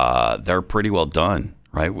 they're pretty well done,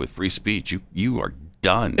 right? With free speech, you are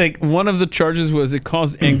done. Like one of the charges was it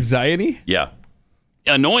caused anxiety? Yeah.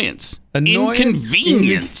 Annoyance,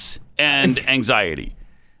 inconvenience, and anxiety.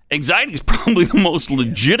 Anxiety is probably the most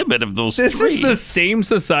legitimate of those three. This is the same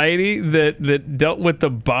society that dealt with the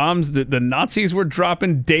bombs that the Nazis were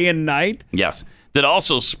dropping day and night? Yes. That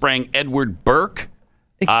also sprang Edward Burke.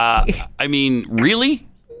 I mean, really?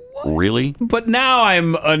 What? Really? But now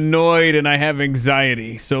I'm annoyed and I have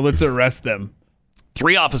anxiety, so let's arrest them.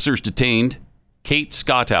 3 officers detained. Kate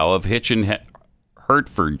Scottow of Hitchin,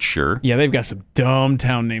 Hertfordshire. Yeah, they've got some dumb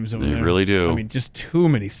town names over there. They really do. I mean, just too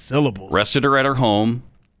many syllables. Arrested her at her home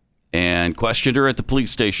and questioned her at the police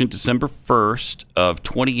station December 1st of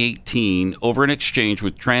 2018 over an exchange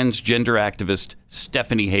with transgender activist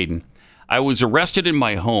Stephanie Hayden. I was arrested in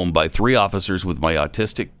my home by 3 officers with my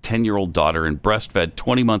autistic 10-year-old daughter and breastfed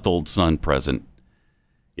 20-month-old son present.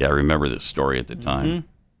 Yeah, I remember this story at the time. Mm-hmm.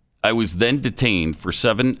 I was then detained for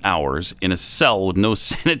 7 hours in a cell with no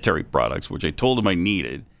sanitary products, which I told them I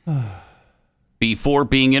needed, before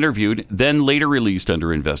being interviewed, then later released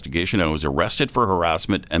under investigation. I was arrested for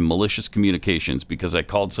harassment and malicious communications because I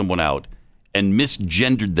called someone out and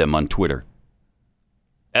misgendered them on Twitter.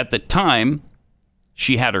 At the time,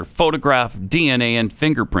 she had her photograph, DNA, and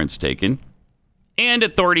fingerprints taken, and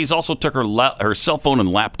authorities also took her cell phone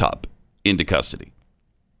and laptop into custody.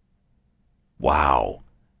 Wow.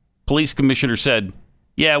 Police commissioner said,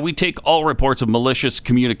 yeah, we take all reports of malicious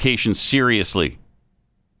communication seriously.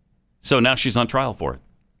 So now she's on trial for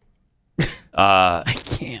it. I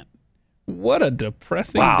can't. What a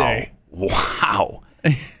depressing day. Wow.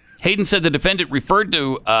 Hayden said the defendant referred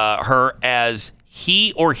to her as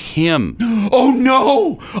he or him. Oh,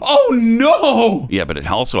 no. Oh, no. Yeah, but it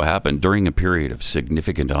also happened during a period of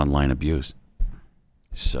significant online abuse.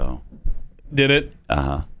 So. Did it?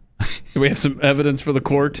 Uh-huh. Do we have some evidence for the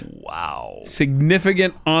court? Wow.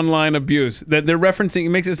 Significant online abuse. That they're referencing, it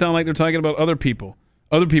makes it sound like they're talking about other people.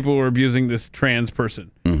 Other people were abusing this trans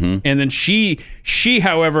person. Mm-hmm. And then she,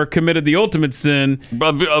 however, committed the ultimate sin.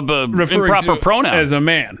 Improper pronoun. As a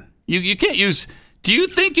man. You can't use... Do you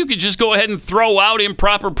think you could just go ahead and throw out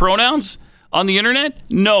improper pronouns on the internet?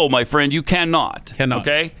 No, my friend, you cannot.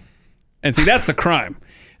 Okay? And see, that's the crime.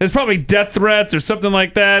 There's probably death threats or something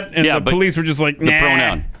like that. And the police were just like, nah. The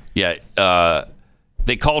pronoun. Yeah.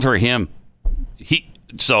 They called her him.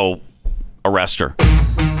 So, arrest her.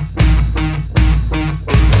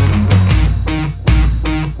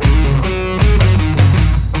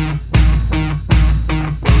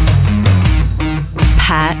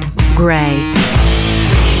 Pat Gray.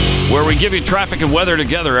 Where we give you traffic and weather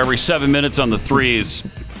together every 7 minutes on the threes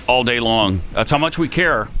all day long. That's how much we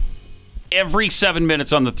care. Every 7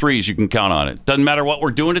 minutes on the threes, you can count on it. Doesn't matter what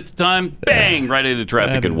we're doing at the time. Bang! Right into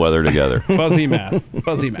traffic and weather together. Fuzzy math.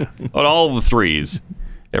 Fuzzy math. On all the threes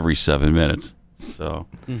every 7 minutes. So,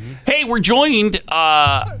 Hey, we're joined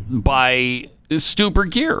by Stu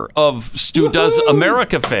Burguiere of Stu Does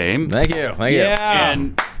America fame. Thank you. Thank you. Yeah.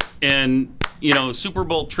 And you know, Super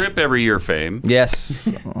Bowl trip every year fame. Yes,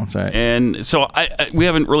 that's right. And so we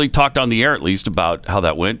haven't really talked on the air, at least, about how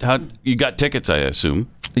that went. How you got tickets, I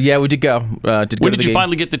assume. Yeah, we did go. When did you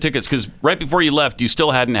finally get the tickets? Because right before you left, you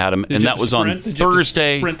still hadn't had them, and that was on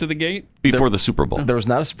Thursday. Sprint to the gate before the Super Bowl. There was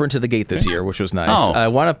not a sprint to the gate this year, which was nice.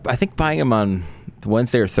 I think buying them on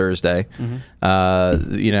Wednesday or Thursday.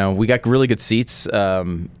 Mm-hmm. We got really good seats,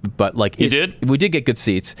 but like we did get good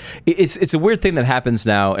seats. It's a weird thing that happens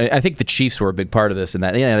now, and I think the Chiefs were a big part of this. And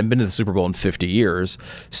that they've been to the Super Bowl in 50 years,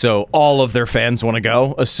 so all of their fans want to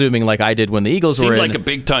go, assuming like I did when the Eagles were in. Seemed like a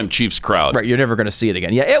big time Chiefs crowd. Right, you're never going to see it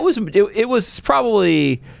again. Yeah, it was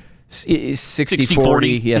probably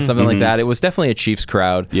 60-40, yeah, something like that. It was definitely a Chiefs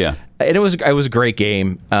crowd. Yeah, and it was a great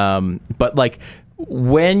game. But like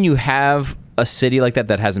when you have a city like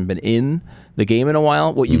that hasn't been in the game in a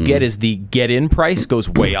while, what you get is the get-in price goes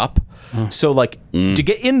way up. So like to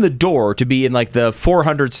get in the door, to be in like the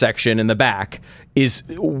 400 section in the back is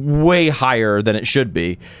way higher than it should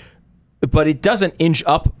be. But it doesn't inch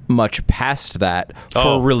up much past that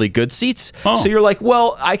for really good seats. So you're like,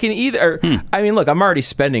 well, I can either... I mean, look, I'm already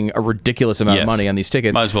spending a ridiculous amount of money on these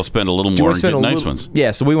tickets. Might as well spend a little more and get nice ones.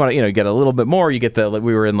 Yeah, so we want to get a little bit more. You get the...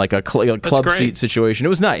 we were in like a club seat situation. It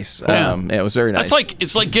was nice. Yeah. It was very nice.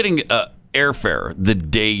 It's like getting... airfare the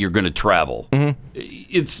day you're going to travel.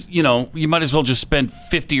 It's, you might as well just spend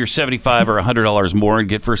 $50 or $75 or $100 more and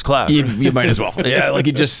get first class. You might as well. Yeah, like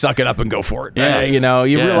you just suck it up and go for it. Yeah.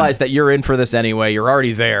 You realize that you're in for this anyway. You're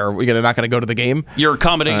already there. We're not going to go to the game. Your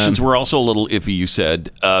accommodations were also a little iffy, you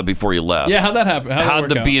said, before you left. Yeah, how'd that happen? How'd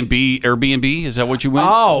the B&B, Airbnb, is that what you went?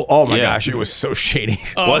 Oh my gosh, it was so shady.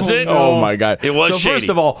 Was it? No. Oh my God. It was so shady. First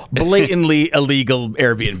of all, blatantly illegal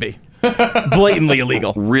Airbnb. Blatantly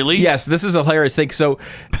illegal. Really? Yes, this is a hilarious thing. So,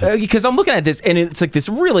 because I'm looking at this, and it's like this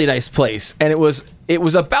really nice place, and it was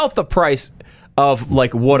about the price of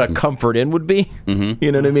like what a Comfort Inn would be.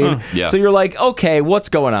 You know what I mean? Yeah. So you're like, okay, what's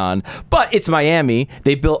going on? But it's Miami.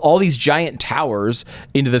 They built all these giant towers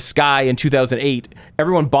into the sky in 2008.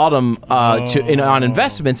 Everyone bought them on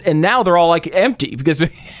investments, and now they're all like empty because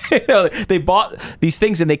they bought these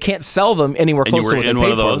things and they can't sell them anywhere close to what they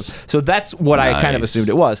paid for them. So that's what I kind of assumed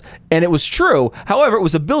it was, and it was true. However, it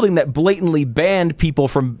was a building that blatantly banned people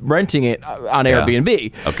from renting it on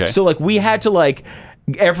Airbnb. Okay. So like we had to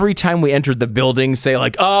every time we entered the building, say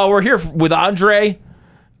like, "Oh, we're here with Andre."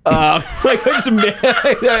 It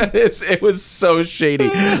was so shady.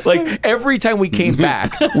 Like every time we came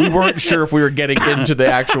back, we weren't sure if we were getting into the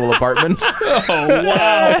actual apartment. Oh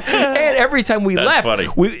wow! And every time we left, funny.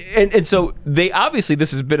 And so this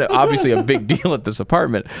has been obviously a big deal at this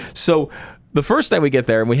apartment. So the first time we get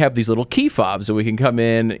there, and we have these little key fobs, so we can come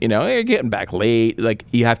in. You're getting back late. Like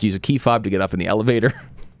you have to use a key fob to get up in the elevator.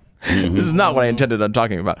 This is not what I intended on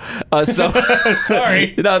talking about.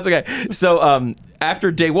 Sorry. No, it's okay. So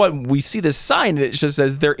after day one, we see this sign, and it just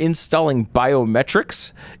says they're installing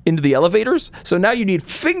biometrics into the elevators. So now you need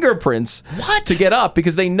fingerprints to get up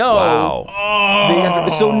because they know. Wow.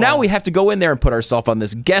 So now we have to go in there and put ourselves on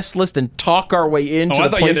this guest list and talk our way into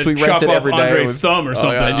the place we rented every day. Andre's thumb or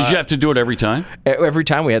something. Did you have to do it every time? Every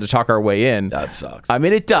time we had to talk our way in. That sucks. I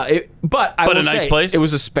mean, it does. But I will a nice say, place? It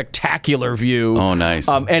was a spectacular view. Oh, nice.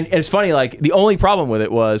 And it's funny, like the only problem with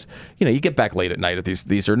it was, you get back late at night at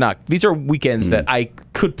these are weekends that I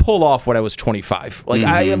could pull off when I was 25. Like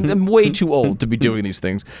I am way too old to be doing these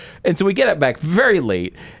things. And so we get it back very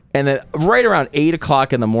late, and then right around 8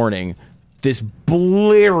 o'clock in the morning, this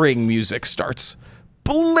blaring music starts.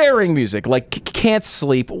 Blaring music, like can't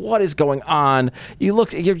sleep. What is going on? I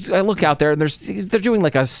look out there, and they're doing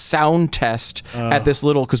like a sound test at this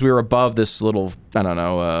little, because we were above this little, I don't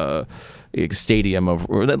know, stadium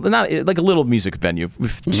or not, like a little music venue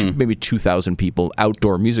with maybe 2,000 people,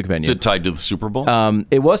 outdoor music venue. Is it tied to the Super Bowl?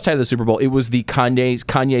 It was tied to the Super Bowl. It was the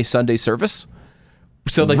Kanye Sunday service.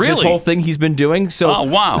 So like this whole thing he's been doing. So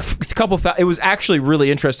wow. It was actually really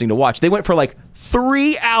interesting to watch. They went for like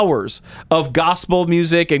 3 hours of gospel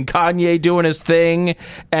music and Kanye doing his thing,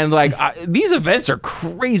 and like these events are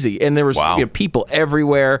crazy. And there was people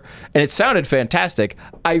everywhere, and it sounded fantastic.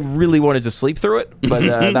 I really wanted to sleep through it, but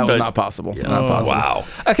that was not possible. Yeah. Not possible. Wow.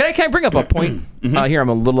 Can I bring up a point here? I'm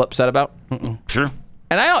a little upset about. Sure.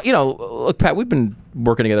 And I don't, look, Pat, we've been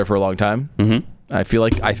working together for a long time. I feel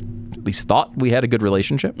like I at least thought we had a good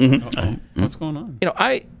relationship. What's going on?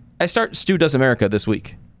 I start Stu Does America this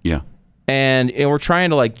week. Yeah. And we're trying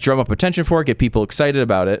to like drum up attention for it, get people excited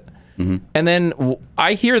about it. And then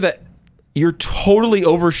I hear that you're totally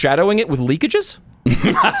overshadowing it with leakages.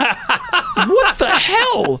 What the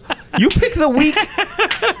hell? You pick the week.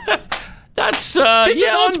 That's this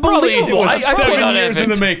is unbelievable. It was 7 years in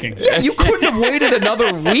the making. Yeah, you couldn't have waited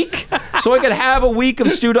another week so I could have a week of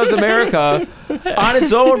Stu Does America on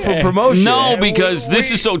its own for promotion. No, because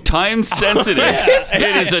this is so time sensitive.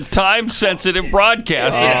 It is a time sensitive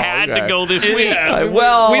broadcast. It had to go this week. Yeah.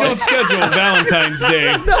 We don't schedule Valentine's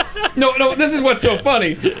Day. No. This is what's so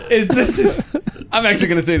funny. I'm actually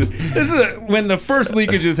going to say this. This is when the first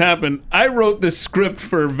leakages happened. I wrote the script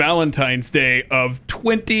for Valentine's Day of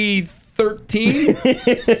 2013,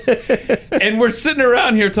 and we're sitting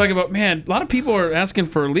around here talking about, man, a lot of people are asking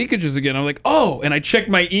for leakages again. I'm like, and I checked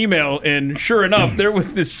my email, and sure enough, there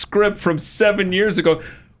was this script from 7 years ago.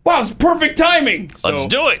 Wow, it's perfect timing. Let's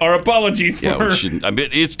do it. Our apologies for.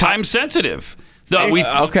 It's time sensitive. No,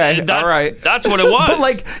 okay, all right. That's what it was. But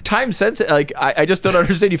like time sensitive, like I just don't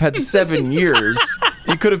understand. You've had 7 years.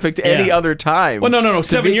 You could have picked any other time. Well, no.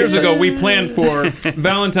 7 years ago, we planned for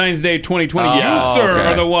Valentine's Day 2020. You, sir,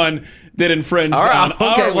 are the one that infringed All right, on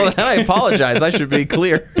okay, our well, week. then I apologize. I should be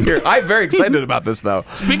clear here. I'm very excited about this, though.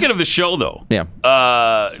 Speaking of the show, though, Yeah.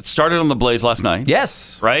 it started on the Blaze last night.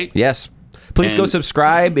 Yes. Right? Yes. Please go And-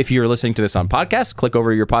 subscribe if you're listening to this on podcast. Click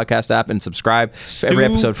over to your podcast app and subscribe. Every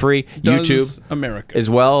episode free. Does YouTube America. as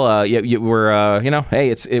well. We're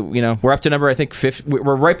hey, we're up to number I think 50.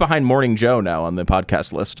 We're right behind Morning Joe now on the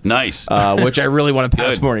podcast list. Nice. Which I really want to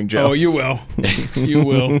pass Good. Morning Joe. Oh, you will. You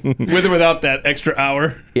will. With or without that extra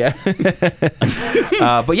hour. Yeah.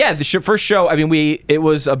 But yeah, the first show, I mean,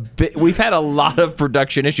 we've had a lot of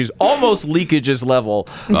production issues, almost leakages level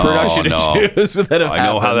production issues that have I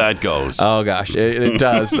know how happened. that goes. Oh gosh, it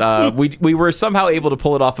does. We were somehow able to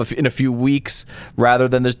pull it off in a few weeks rather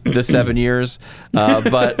than the 7 years.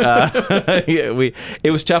 But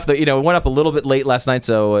it was tough. That it went up a little bit late last night,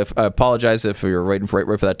 so I apologize if you're waiting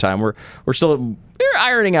for that time. We're still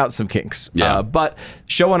ironing out some kinks. Yeah. But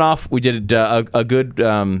showing off, we did a good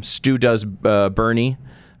Stu does Bernie.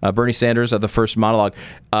 Bernie Sanders the first monologue.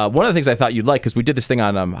 One of the things I thought you'd like, because we did this thing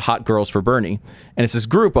on Hot Girls for Bernie, and it's this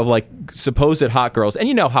group of like supposed hot girls, and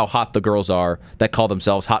you know how hot the girls are that call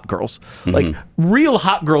themselves hot girls. Like real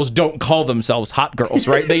hot girls don't call themselves hot girls,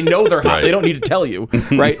 right? They know they're hot. Right. They don't need to tell you,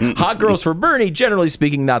 right? Hot Girls for Bernie, generally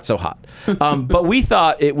speaking, not so hot. But we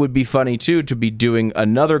thought it would be funny too to be doing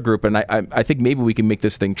another group, and I think maybe we can make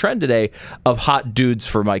this thing trend today of hot dudes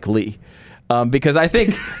for Mike Lee, because I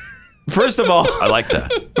think. First of all, I like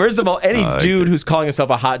that. First of all, any dude who's calling himself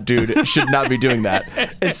a hot dude should not be doing that.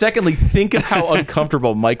 And secondly, think of how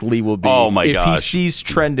uncomfortable Mike Lee will be if he sees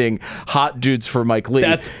trending hot dudes for Mike Lee.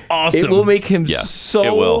 That's awesome. It will make him it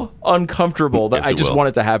so will. uncomfortable that Yes, I it just will. want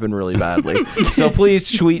it to happen really badly. So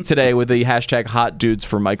please tweet today with the hashtag hot dudes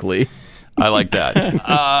for Mike Lee. I like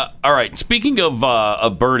that. All right. Speaking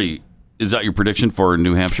of Bernie, is that your prediction for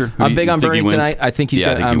New Hampshire? I'm big on Bernie tonight. I think he's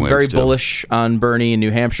going. I'm very bullish on Bernie in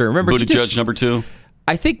New Hampshire. Remember, Buttigieg number 2.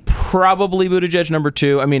 I think probably Buttigieg number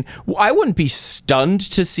 2. I mean, I wouldn't be stunned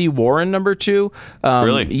to see Warren number 2.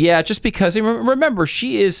 Really? Yeah, just because remember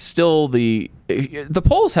she is still the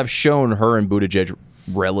polls have shown her and Buttigieg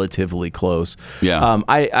relatively close. Yeah.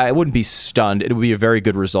 I wouldn't be stunned. It would be a very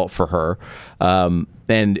good result for her.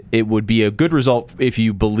 And it would be a good result if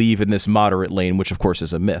you believe in this moderate lane, which of course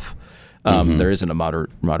is a myth. There isn't a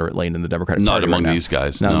moderate lane in the Democratic Party. Not among right now. these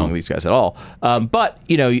guys. Not no. among these guys at all. But,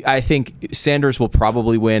 I think Sanders will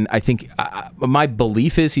probably win. I think my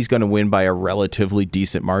belief is he's going to win by a relatively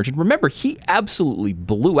decent margin. Remember, he absolutely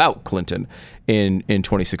blew out Clinton in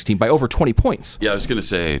 2016 by over 20 points. Yeah, I was going to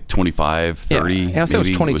say 25, 30. Yeah, I said it was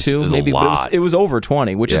 22, maybe, but it was over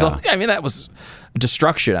 20, which is, that was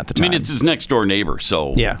destruction at the time. I mean, it's his next door neighbor,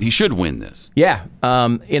 so he should win this. Yeah.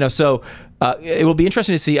 So it will be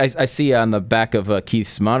interesting to see. I see on the back of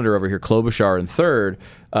Keith's monitor over here, Klobuchar in third.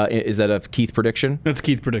 Is that a Keith prediction? That's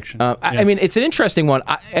Keith's prediction. I mean, it's an interesting one.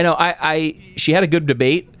 She had a good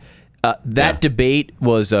debate. That debate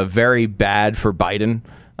was very bad for Biden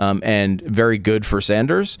and very good for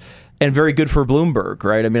Sanders and very good for Bloomberg,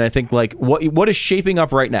 right? I mean, I think like what is shaping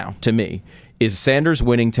up right now to me is Sanders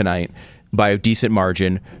winning tonight by a decent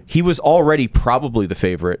margin. He was already probably the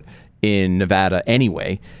favorite in Nevada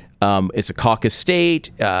anyway. It's a caucus state.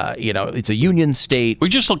 It's a union state. We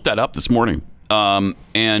just looked that up this morning.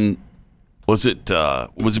 And was it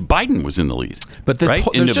Biden was in the lead? But there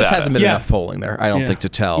just hasn't been enough polling there, I don't think, to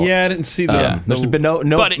tell. Yeah, I didn't see that. There's been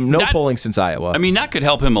no polling since Iowa. I mean, that could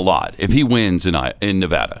help him a lot if he wins in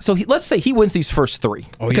Nevada. So let's say he wins these first 3.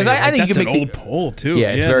 Because I think that's you can make an old poll too.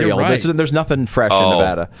 Yeah, it's very old. Right. There's nothing fresh in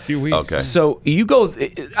Nevada. A few weeks. Okay. So you go,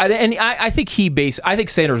 and I think I think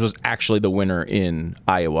Sanders was actually the winner in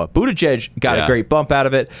Iowa. Buttigieg got a great bump out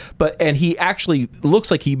of it, and he actually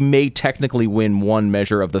looks like he may technically win one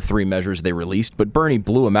measure of the 3 measures they released, but Bernie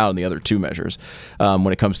blew him out in the other 2 measures when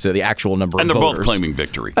it comes to the actual number of voters. And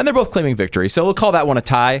they're both claiming victory. So we'll call that one a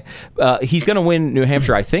tie. He's going to win New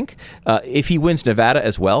Hampshire, I think. If he wins Nevada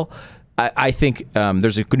as well, I think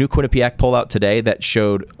there's a new Quinnipiac poll out today that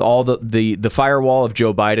showed all the firewall of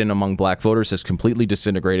Joe Biden among black voters has completely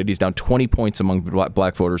disintegrated. He's down 20 points among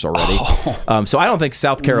black voters already. So I don't think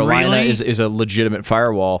South Carolina is a legitimate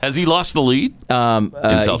firewall. Has he lost the lead in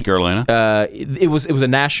South Carolina? It was a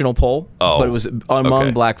national poll, but it was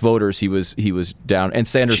among black voters. He was down, and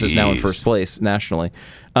Sanders is now in first place nationally.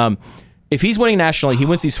 If he's winning nationally, he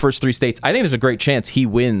wins these first 3 states. I think there's a great chance he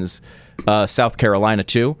wins South Carolina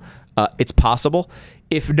too. It's possible.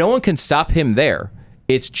 If no one can stop him there,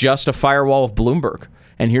 it's just a firewall of Bloomberg.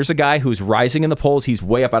 And here's a guy who's rising in the polls. He's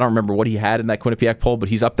way up. I don't remember what he had in that Quinnipiac poll, but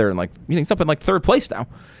he's up there he's up in 3rd place now.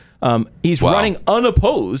 He's running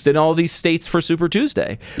unopposed in all these states for Super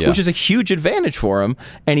Tuesday, which is a huge advantage for him.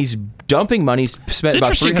 And he's dumping money. He's spent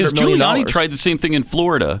about $300 million. Giuliani tried the same thing in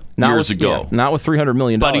Florida years ago. Not with $300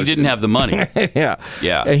 million. But he didn't have the money. Yeah.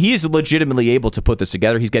 And he's legitimately able to put this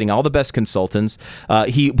together. He's getting all the best consultants.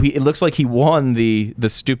 It looks like he won the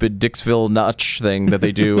stupid Dixville Notch thing that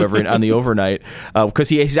they do on the overnight, because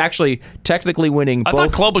he's actually technically winning both. I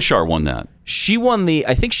thought Klobuchar won that.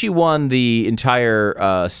 I think she won the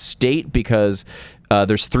entire state, because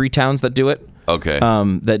there's 3 towns that do it. Okay.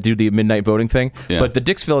 That do the midnight voting thing. Yeah. But the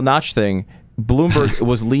Dixville Notch thing, Bloomberg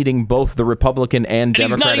was leading both the Republican and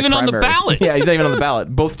Democratic he's not even primary. on the ballot. Yeah, he's not even on the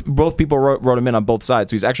ballot. Both people wrote him in on both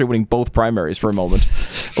sides. So he's actually winning both primaries for a moment,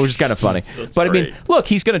 which is kind of funny. But great. I mean, look,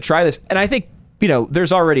 he's going to try this. And I think,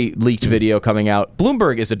 there's already leaked video coming out.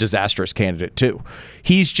 Bloomberg is a disastrous candidate, too.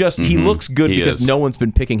 He's just, he looks good because no one's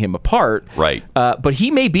been picking him apart. Right. But he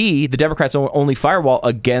may be the Democrats' only firewall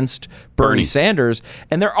against Bernie Sanders.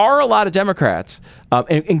 And there are a lot of Democrats.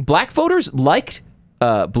 And black voters liked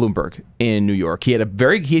Bloomberg in New York.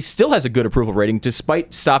 He still has a good approval rating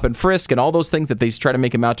despite stop and frisk and all those things that they try to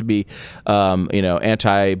make him out to be,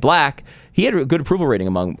 anti-black. He had a good approval rating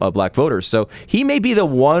among black voters. So he may be the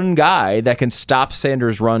one guy that can stop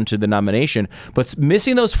Sanders' run to the nomination. But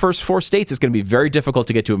missing those first 4 states is going to be very difficult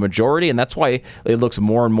to get to a majority. And that's why it looks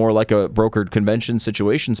more and more like a brokered convention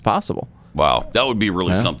situation is possible. Wow. That would be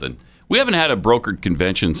really something. We haven't had a brokered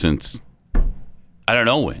convention since, I don't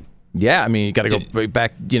know when. Yeah, I mean, you got to go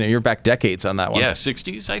back. You're back decades on that one. Yeah,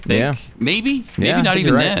 60s, I think. Yeah. Maybe not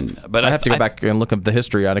even then. But I have to go back and look at the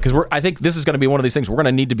history on it, because I think this is going to be one of these things we're going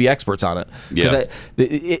to need to be experts on it. Yeah,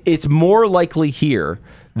 it's more likely here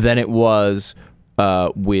than it was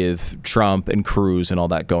with Trump and Cruz and all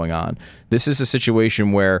that going on. This is a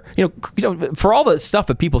situation where, for all the stuff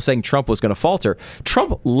that people saying Trump was going to falter,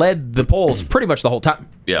 Trump led the polls pretty much the whole time.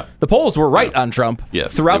 Yeah. The polls were right on Trump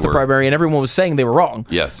throughout the primary, and everyone was saying they were wrong.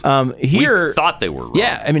 Yes. Here, we thought they were wrong.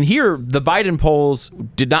 Yeah. I mean, here, the Biden polls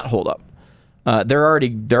did not hold up. They're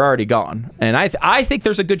already gone, and I think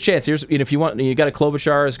there's a good chance. Here's, if you got a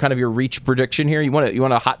Klobuchar as kind of your reach prediction here. You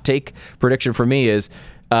want a hot take prediction for me is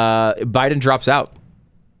Biden drops out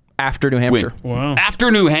after New Hampshire. Wow. After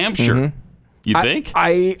New Hampshire, Mm-hmm. you think?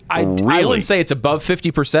 I Really? wouldn't say it's above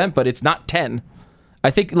 50%, but it's not 10.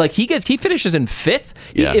 I think he finishes in 5th.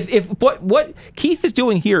 Yeah. If what Keith is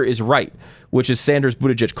doing here is right, which is Sanders,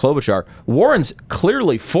 Buttigieg, Klobuchar, Warren's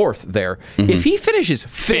clearly 4th there. If he finishes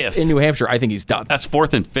 5th in New Hampshire, I think he's done. That's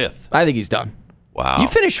 4th and 5th. I think he's done. Wow. You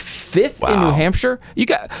finish 5th in New Hampshire,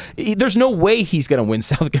 there's no way he's going to win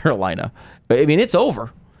South Carolina. I mean, it's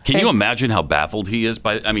over. Can you imagine how baffled he is?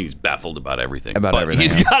 He's baffled about everything. Everything.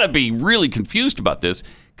 He's got to be really confused about this,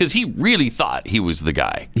 because he really thought he was the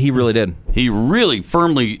guy. He really did. He really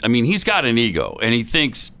firmly, he's got an ego, and he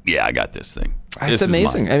thinks, I got this thing. It's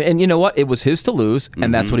amazing. And you know what? It was his to lose,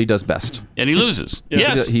 and that's what he does best. And he loses.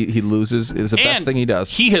 Yes. He loses. It's the best thing he does.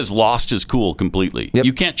 He has lost his cool completely. Yep.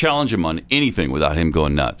 You can't challenge him on anything without him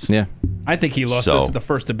going nuts. Yeah. I think he lost this at the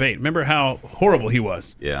first debate. Remember how horrible he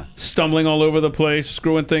was? Yeah. Stumbling all over the place,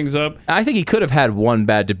 screwing things up. I think he could have had one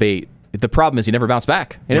bad debate. The problem is he never bounced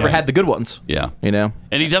back. He never had the good ones. Yeah. And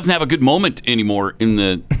he doesn't have a good moment anymore on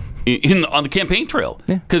the campaign trail,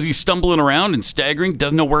 because he's stumbling around and staggering,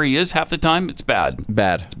 doesn't know where he is half the time. It's bad.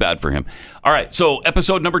 It's bad for him. All right, so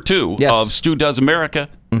episode number 2 of Stu Does America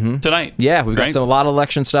tonight. Yeah, we've got a lot of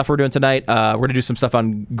election stuff we're doing tonight. We're going to do some stuff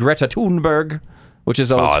on Greta Thunberg, which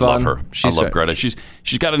is always fun. I love her. I love Greta. She's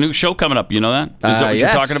got a new show coming up. You know that? Is that what you're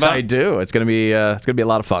talking about? I do. It's gonna be a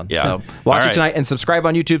lot of fun. Yeah. So watch it tonight, and subscribe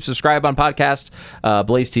on YouTube, subscribe on podcast,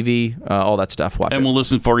 Blaze TV, all that stuff. Watch it. And we'll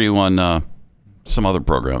listen for you on some other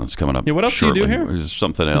program that's coming up. Yeah. What else shortly. do you do here? There's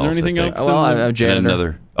something else. Is there anything else? Well, I'm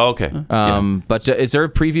janitor. Okay. But is there a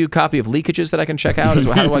preview copy of Leakages that I can check out?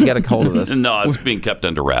 How do I get a hold of this? No, it's being kept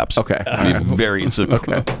under wraps. Okay. It's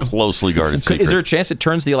a closely guarded secret. Is there a chance it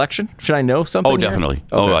turns the election? Should I know something? Oh, definitely. Okay.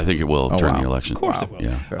 Oh, I think it will turn the election. Of course it will.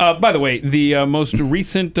 Yeah. By the way, the most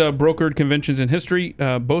recent brokered conventions in history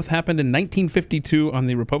both happened in 1952 on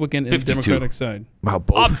the Republican and Democratic side. Wow,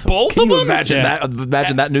 both. Both Can of you them? imagine that?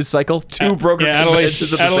 Imagine that news cycle. 2 brokered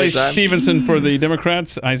conventions at the same time. Stevenson for the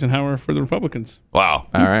Democrats, Eisenhower for the Republicans. Wow.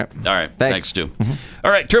 All right. Thanks, Stu.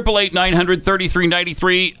 All right,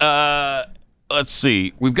 888-900-3393. Let's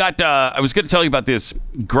see. We've got, I was going to tell you about this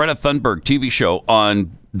Greta Thunberg TV show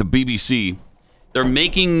on the BBC. They're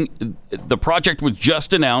making, the project was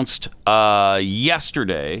just announced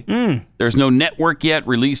yesterday. There's no network yet,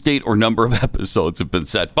 release date, or number of episodes have been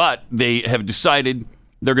set. But they have decided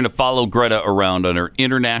they're going to follow Greta around on her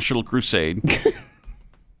international crusade.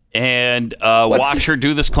 and watch her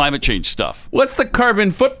do this climate change stuff. What's the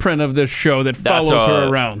carbon footprint of this show that follows her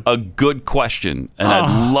around? A good question, and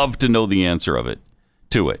I'd love to know the answer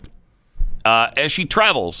to it. As she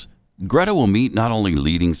travels, Greta will meet not only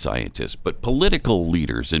leading scientists, but political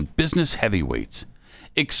leaders and business heavyweights,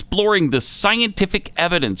 exploring the scientific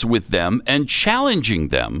evidence with them and challenging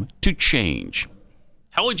them to change.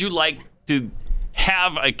 How would you like to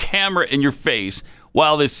have a camera in your face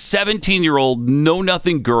while this 17-year-old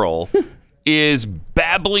know-nothing girl is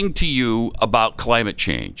babbling to you about climate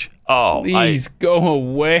change? Oh, please go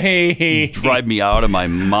away. Drive me out of my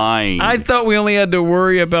mind. I thought we only had to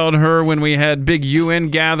worry about her when we had big UN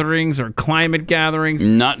gatherings or climate gatherings.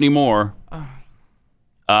 Not anymore.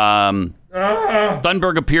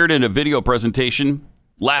 Thunberg appeared in a video presentation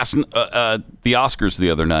the Oscars the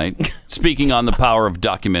other night, speaking on the power of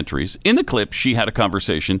documentaries. In the clip, she had a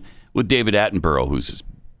conversation with David Attenborough, who's this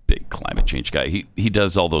big climate change guy. He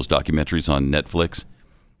does all those documentaries on Netflix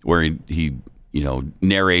where he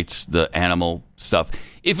narrates the animal stuff.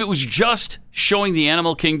 If it was just showing the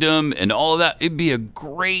animal kingdom and all of that, it'd be a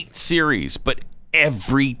great series. But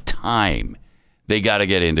every time they got to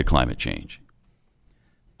get into climate change.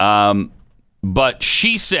 But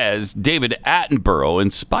she says David Attenborough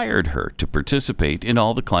inspired her to participate in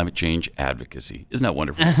all the climate change advocacy. Isn't that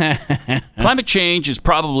wonderful? Climate change is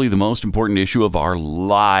probably the most important issue of our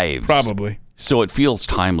lives. Probably. So it feels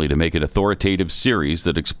timely to make an authoritative series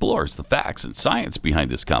that explores the facts and science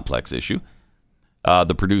behind this complex issue.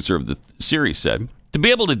 The producer of the series said, to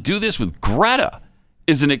be able to do this with Greta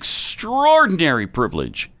is an extraordinary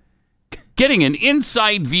privilege. Getting an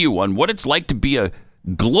inside view on what it's like to be a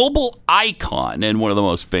global icon and one of the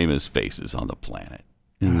most famous faces on the planet.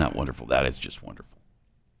 Isn't that wonderful? That is just wonderful.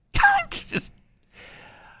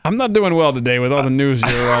 I'm not doing well today with all the news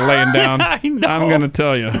you're laying down. I know. I'm going to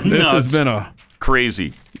tell you. This has been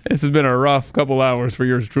crazy. This has been a rough couple hours for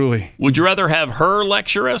yours truly. Would you rather have her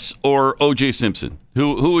lecture us or O.J. Simpson?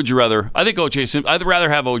 Who would you rather? I think O.J. Simpson. I'd rather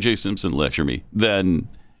have O.J. Simpson lecture me than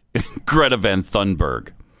Greta Van Thunberg.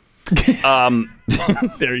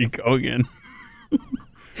 There you go again.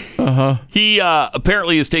 He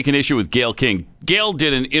apparently has taken issue with Gayle King. Gayle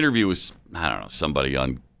did an interview with, somebody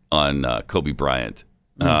on Kobe Bryant.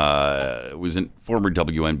 Was a former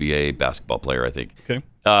WNBA basketball player, I think. Okay.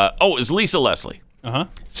 It was Lisa Leslie. Uh-huh.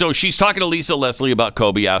 So she's talking to Lisa Leslie about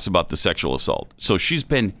Kobe, asked about the sexual assault. So she's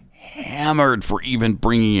been hammered for even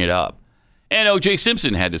bringing it up. And O.J.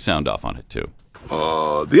 Simpson had to sound off on it, too.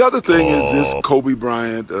 The other thing is this Kobe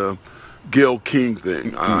Bryant, Gayle King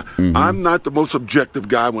thing. I'm not the most objective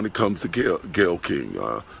guy when it comes to Gayle King.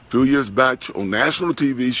 A few years back on national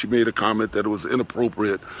TV, she made a comment that it was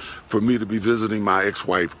inappropriate for me to be visiting my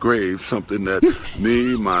ex-wife's grave, something that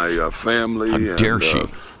me, my family,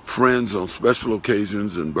 and friends on special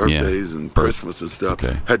occasions and birthdays and Christmas and stuff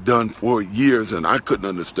had done for years, and I couldn't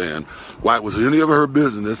understand why it was any of her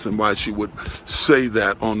business and why she would say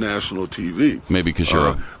that on national TV. Maybe because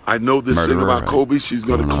you're I know this thing about Kobe. She's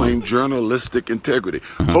going to claim journalistic integrity.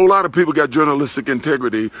 A whole lot of people got journalistic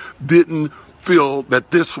integrity, didn't feel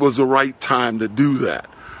that this was the right time to do that.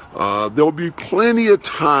 There'll be plenty of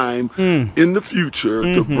time in the future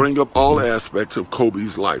to bring up all aspects of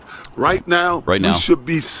Kobe's life. Right now, we should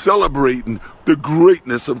be celebrating the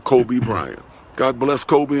greatness of Kobe Bryant. God bless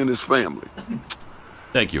Kobe and his family.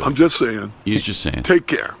 Thank you. I'm just saying. He's just saying. Take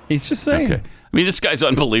care. He's just saying. Okay. I mean, this guy's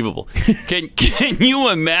unbelievable. Can you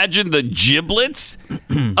imagine the giblets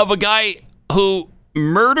of a guy who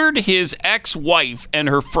murdered his ex-wife and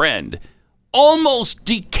her friend, almost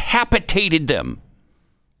decapitated them?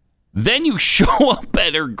 Then you show up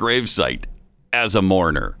at her gravesite as a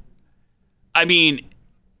mourner. I mean,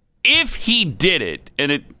 if he did it,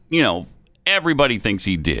 and everybody thinks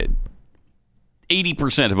he did,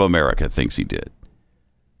 80% of America thinks he did,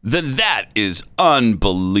 then that is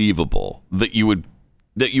unbelievable that you would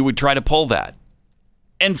try to pull that.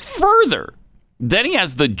 And further, then he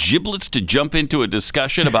has the giblets to jump into a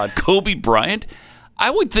discussion about Kobe Bryant. I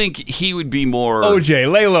would think he would be more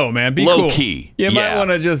OJ, lay low, man. Be low cool. key. You might want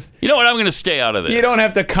to just. You know what? I'm going to stay out of this. You don't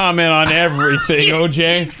have to comment on everything,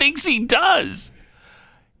 OJ. He thinks he does.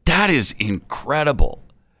 That is incredible.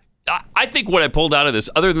 I think what I pulled out of this,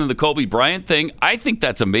 other than the Kobe Bryant thing, I think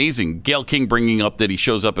that's amazing. Gayle King bringing up that he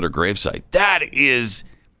shows up at her gravesite. That is,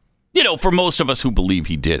 for most of us who believe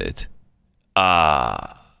he did it,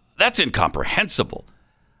 that's incomprehensible.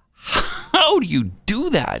 How do you do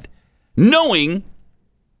that? Knowing,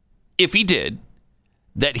 if he did,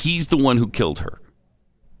 that he's the one who killed her.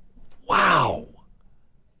 Wow.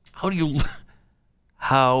 How do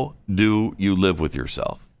you live with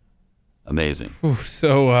yourself? Amazing.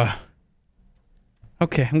 So,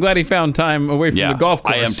 Okay, I'm glad he found time away from the golf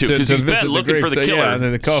course. I am too, because he's been looking for the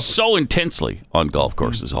killer the so intensely on golf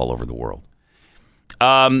courses all over the world.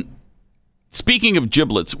 Speaking of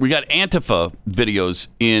giblets, we got Antifa videos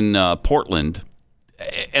in Portland,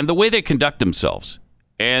 and the way they conduct themselves.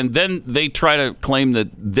 And then they try to claim that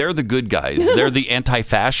they're the good guys. They're the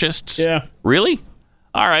anti-fascists. Yeah. Really?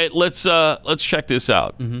 All right, let's check this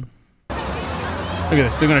out. Mm-hmm. Look at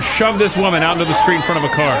this. They're going to shove this woman out into the street in front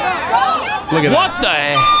of a car. Look at what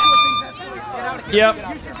that. What the?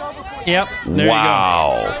 Yep. There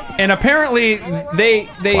wow. You go. And apparently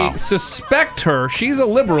they suspect her. She's a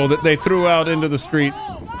liberal that they threw out into the street.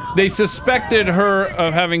 They suspected her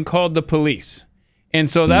of having called the police. And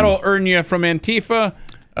so that'll earn you from Antifa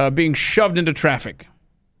being shoved into traffic.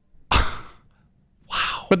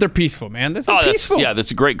 Wow. But they're peaceful, man. This is peaceful.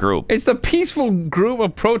 That's a great group. It's the peaceful group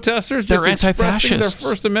of protesters they're just expressing their anti-fascists.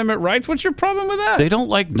 First Amendment rights. What's your problem with that? They don't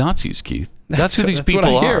like Nazis, Keith. That's who these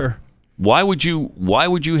people what I are. hear. Why would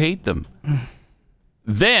you hate them?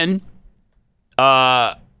 Then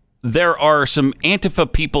there are some Antifa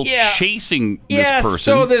people chasing this person.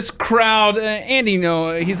 So this crowd, Andy,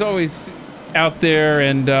 he's always out there,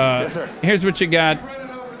 and here's what you got.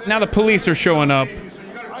 Now the police are showing up.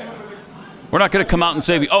 We're not going to come out and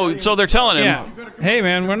save you. Oh, so they're telling him. Yeah. Hey,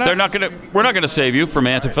 man, we're not going to save you from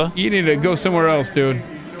Antifa. You need to go somewhere else, dude.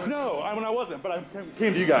 No, I wasn't, but I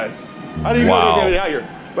came to you guys. I didn't even know they were out here.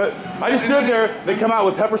 But I just stood there. They come out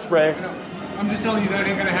with pepper spray. I'm just telling you that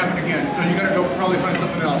ain't gonna happen again. So you gotta go probably find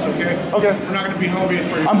something else, okay? Okay. We're not gonna be homies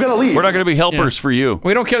for you. I'm gonna leave. We're not going to be helpers for you.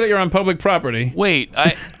 We don't care that you're on public property. Wait,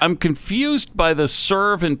 I'm confused by the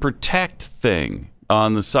serve and protect thing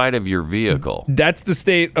on the side of your vehicle. That's the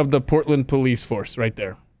state of the Portland police force right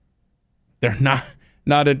there. They're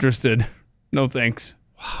not interested. No thanks.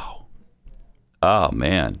 Wow. Oh,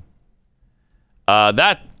 man.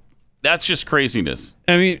 That's just craziness.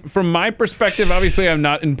 I mean, from my perspective, obviously I'm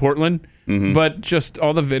not in Portland, but just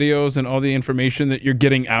all the videos and all the information that you're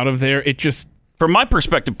getting out of there, it just... From my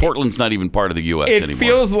perspective, Portland's not even part of the U.S. anymore. It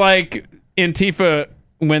feels like Antifa,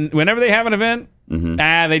 whenever they have an event,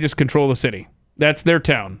 they just control the city. That's their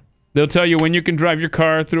town. They'll tell you when you can drive your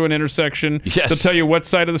car through an intersection. Yes. They'll tell you what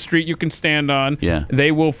side of the street you can stand on. Yeah.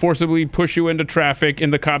 They will forcibly push you into traffic,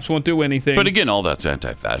 and the cops won't do anything. But again, all that's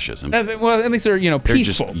anti-fascism. Well, at least they're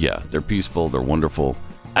peaceful. They're peaceful. They're wonderful.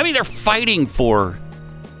 I mean, they're fighting for...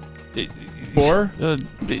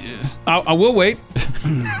 I will wait.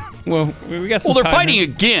 Well, we got some they're time fighting here.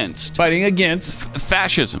 against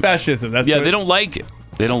fascism. Fascism. That's they don't like it.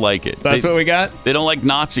 They don't like it. That's what we got. They don't like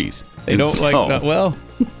Nazis. They don't like that. Well,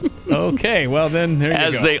 okay. Well, then there you go.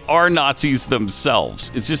 As they are Nazis themselves.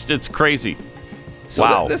 It's crazy. So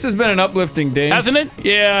wow. This has been an uplifting day, hasn't it?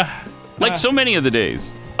 Yeah. Like so many of the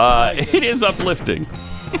days. It is uplifting.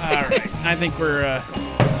 All right. I think we're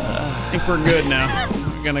good now.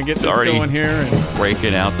 We're gonna get this going here and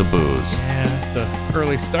breaking out the booze. Yeah, it's an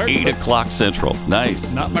early start. 8 o'clock Central.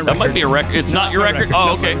 Nice. Not my record. That might be a record. It's not your record?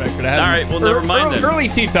 Oh, okay. All right. Well, never mind then. Early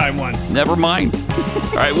tea time once. Never mind.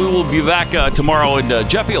 All right. We will be back tomorrow, and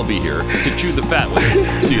Jeffy will be here to chew the fat with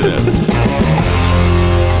us. See you then.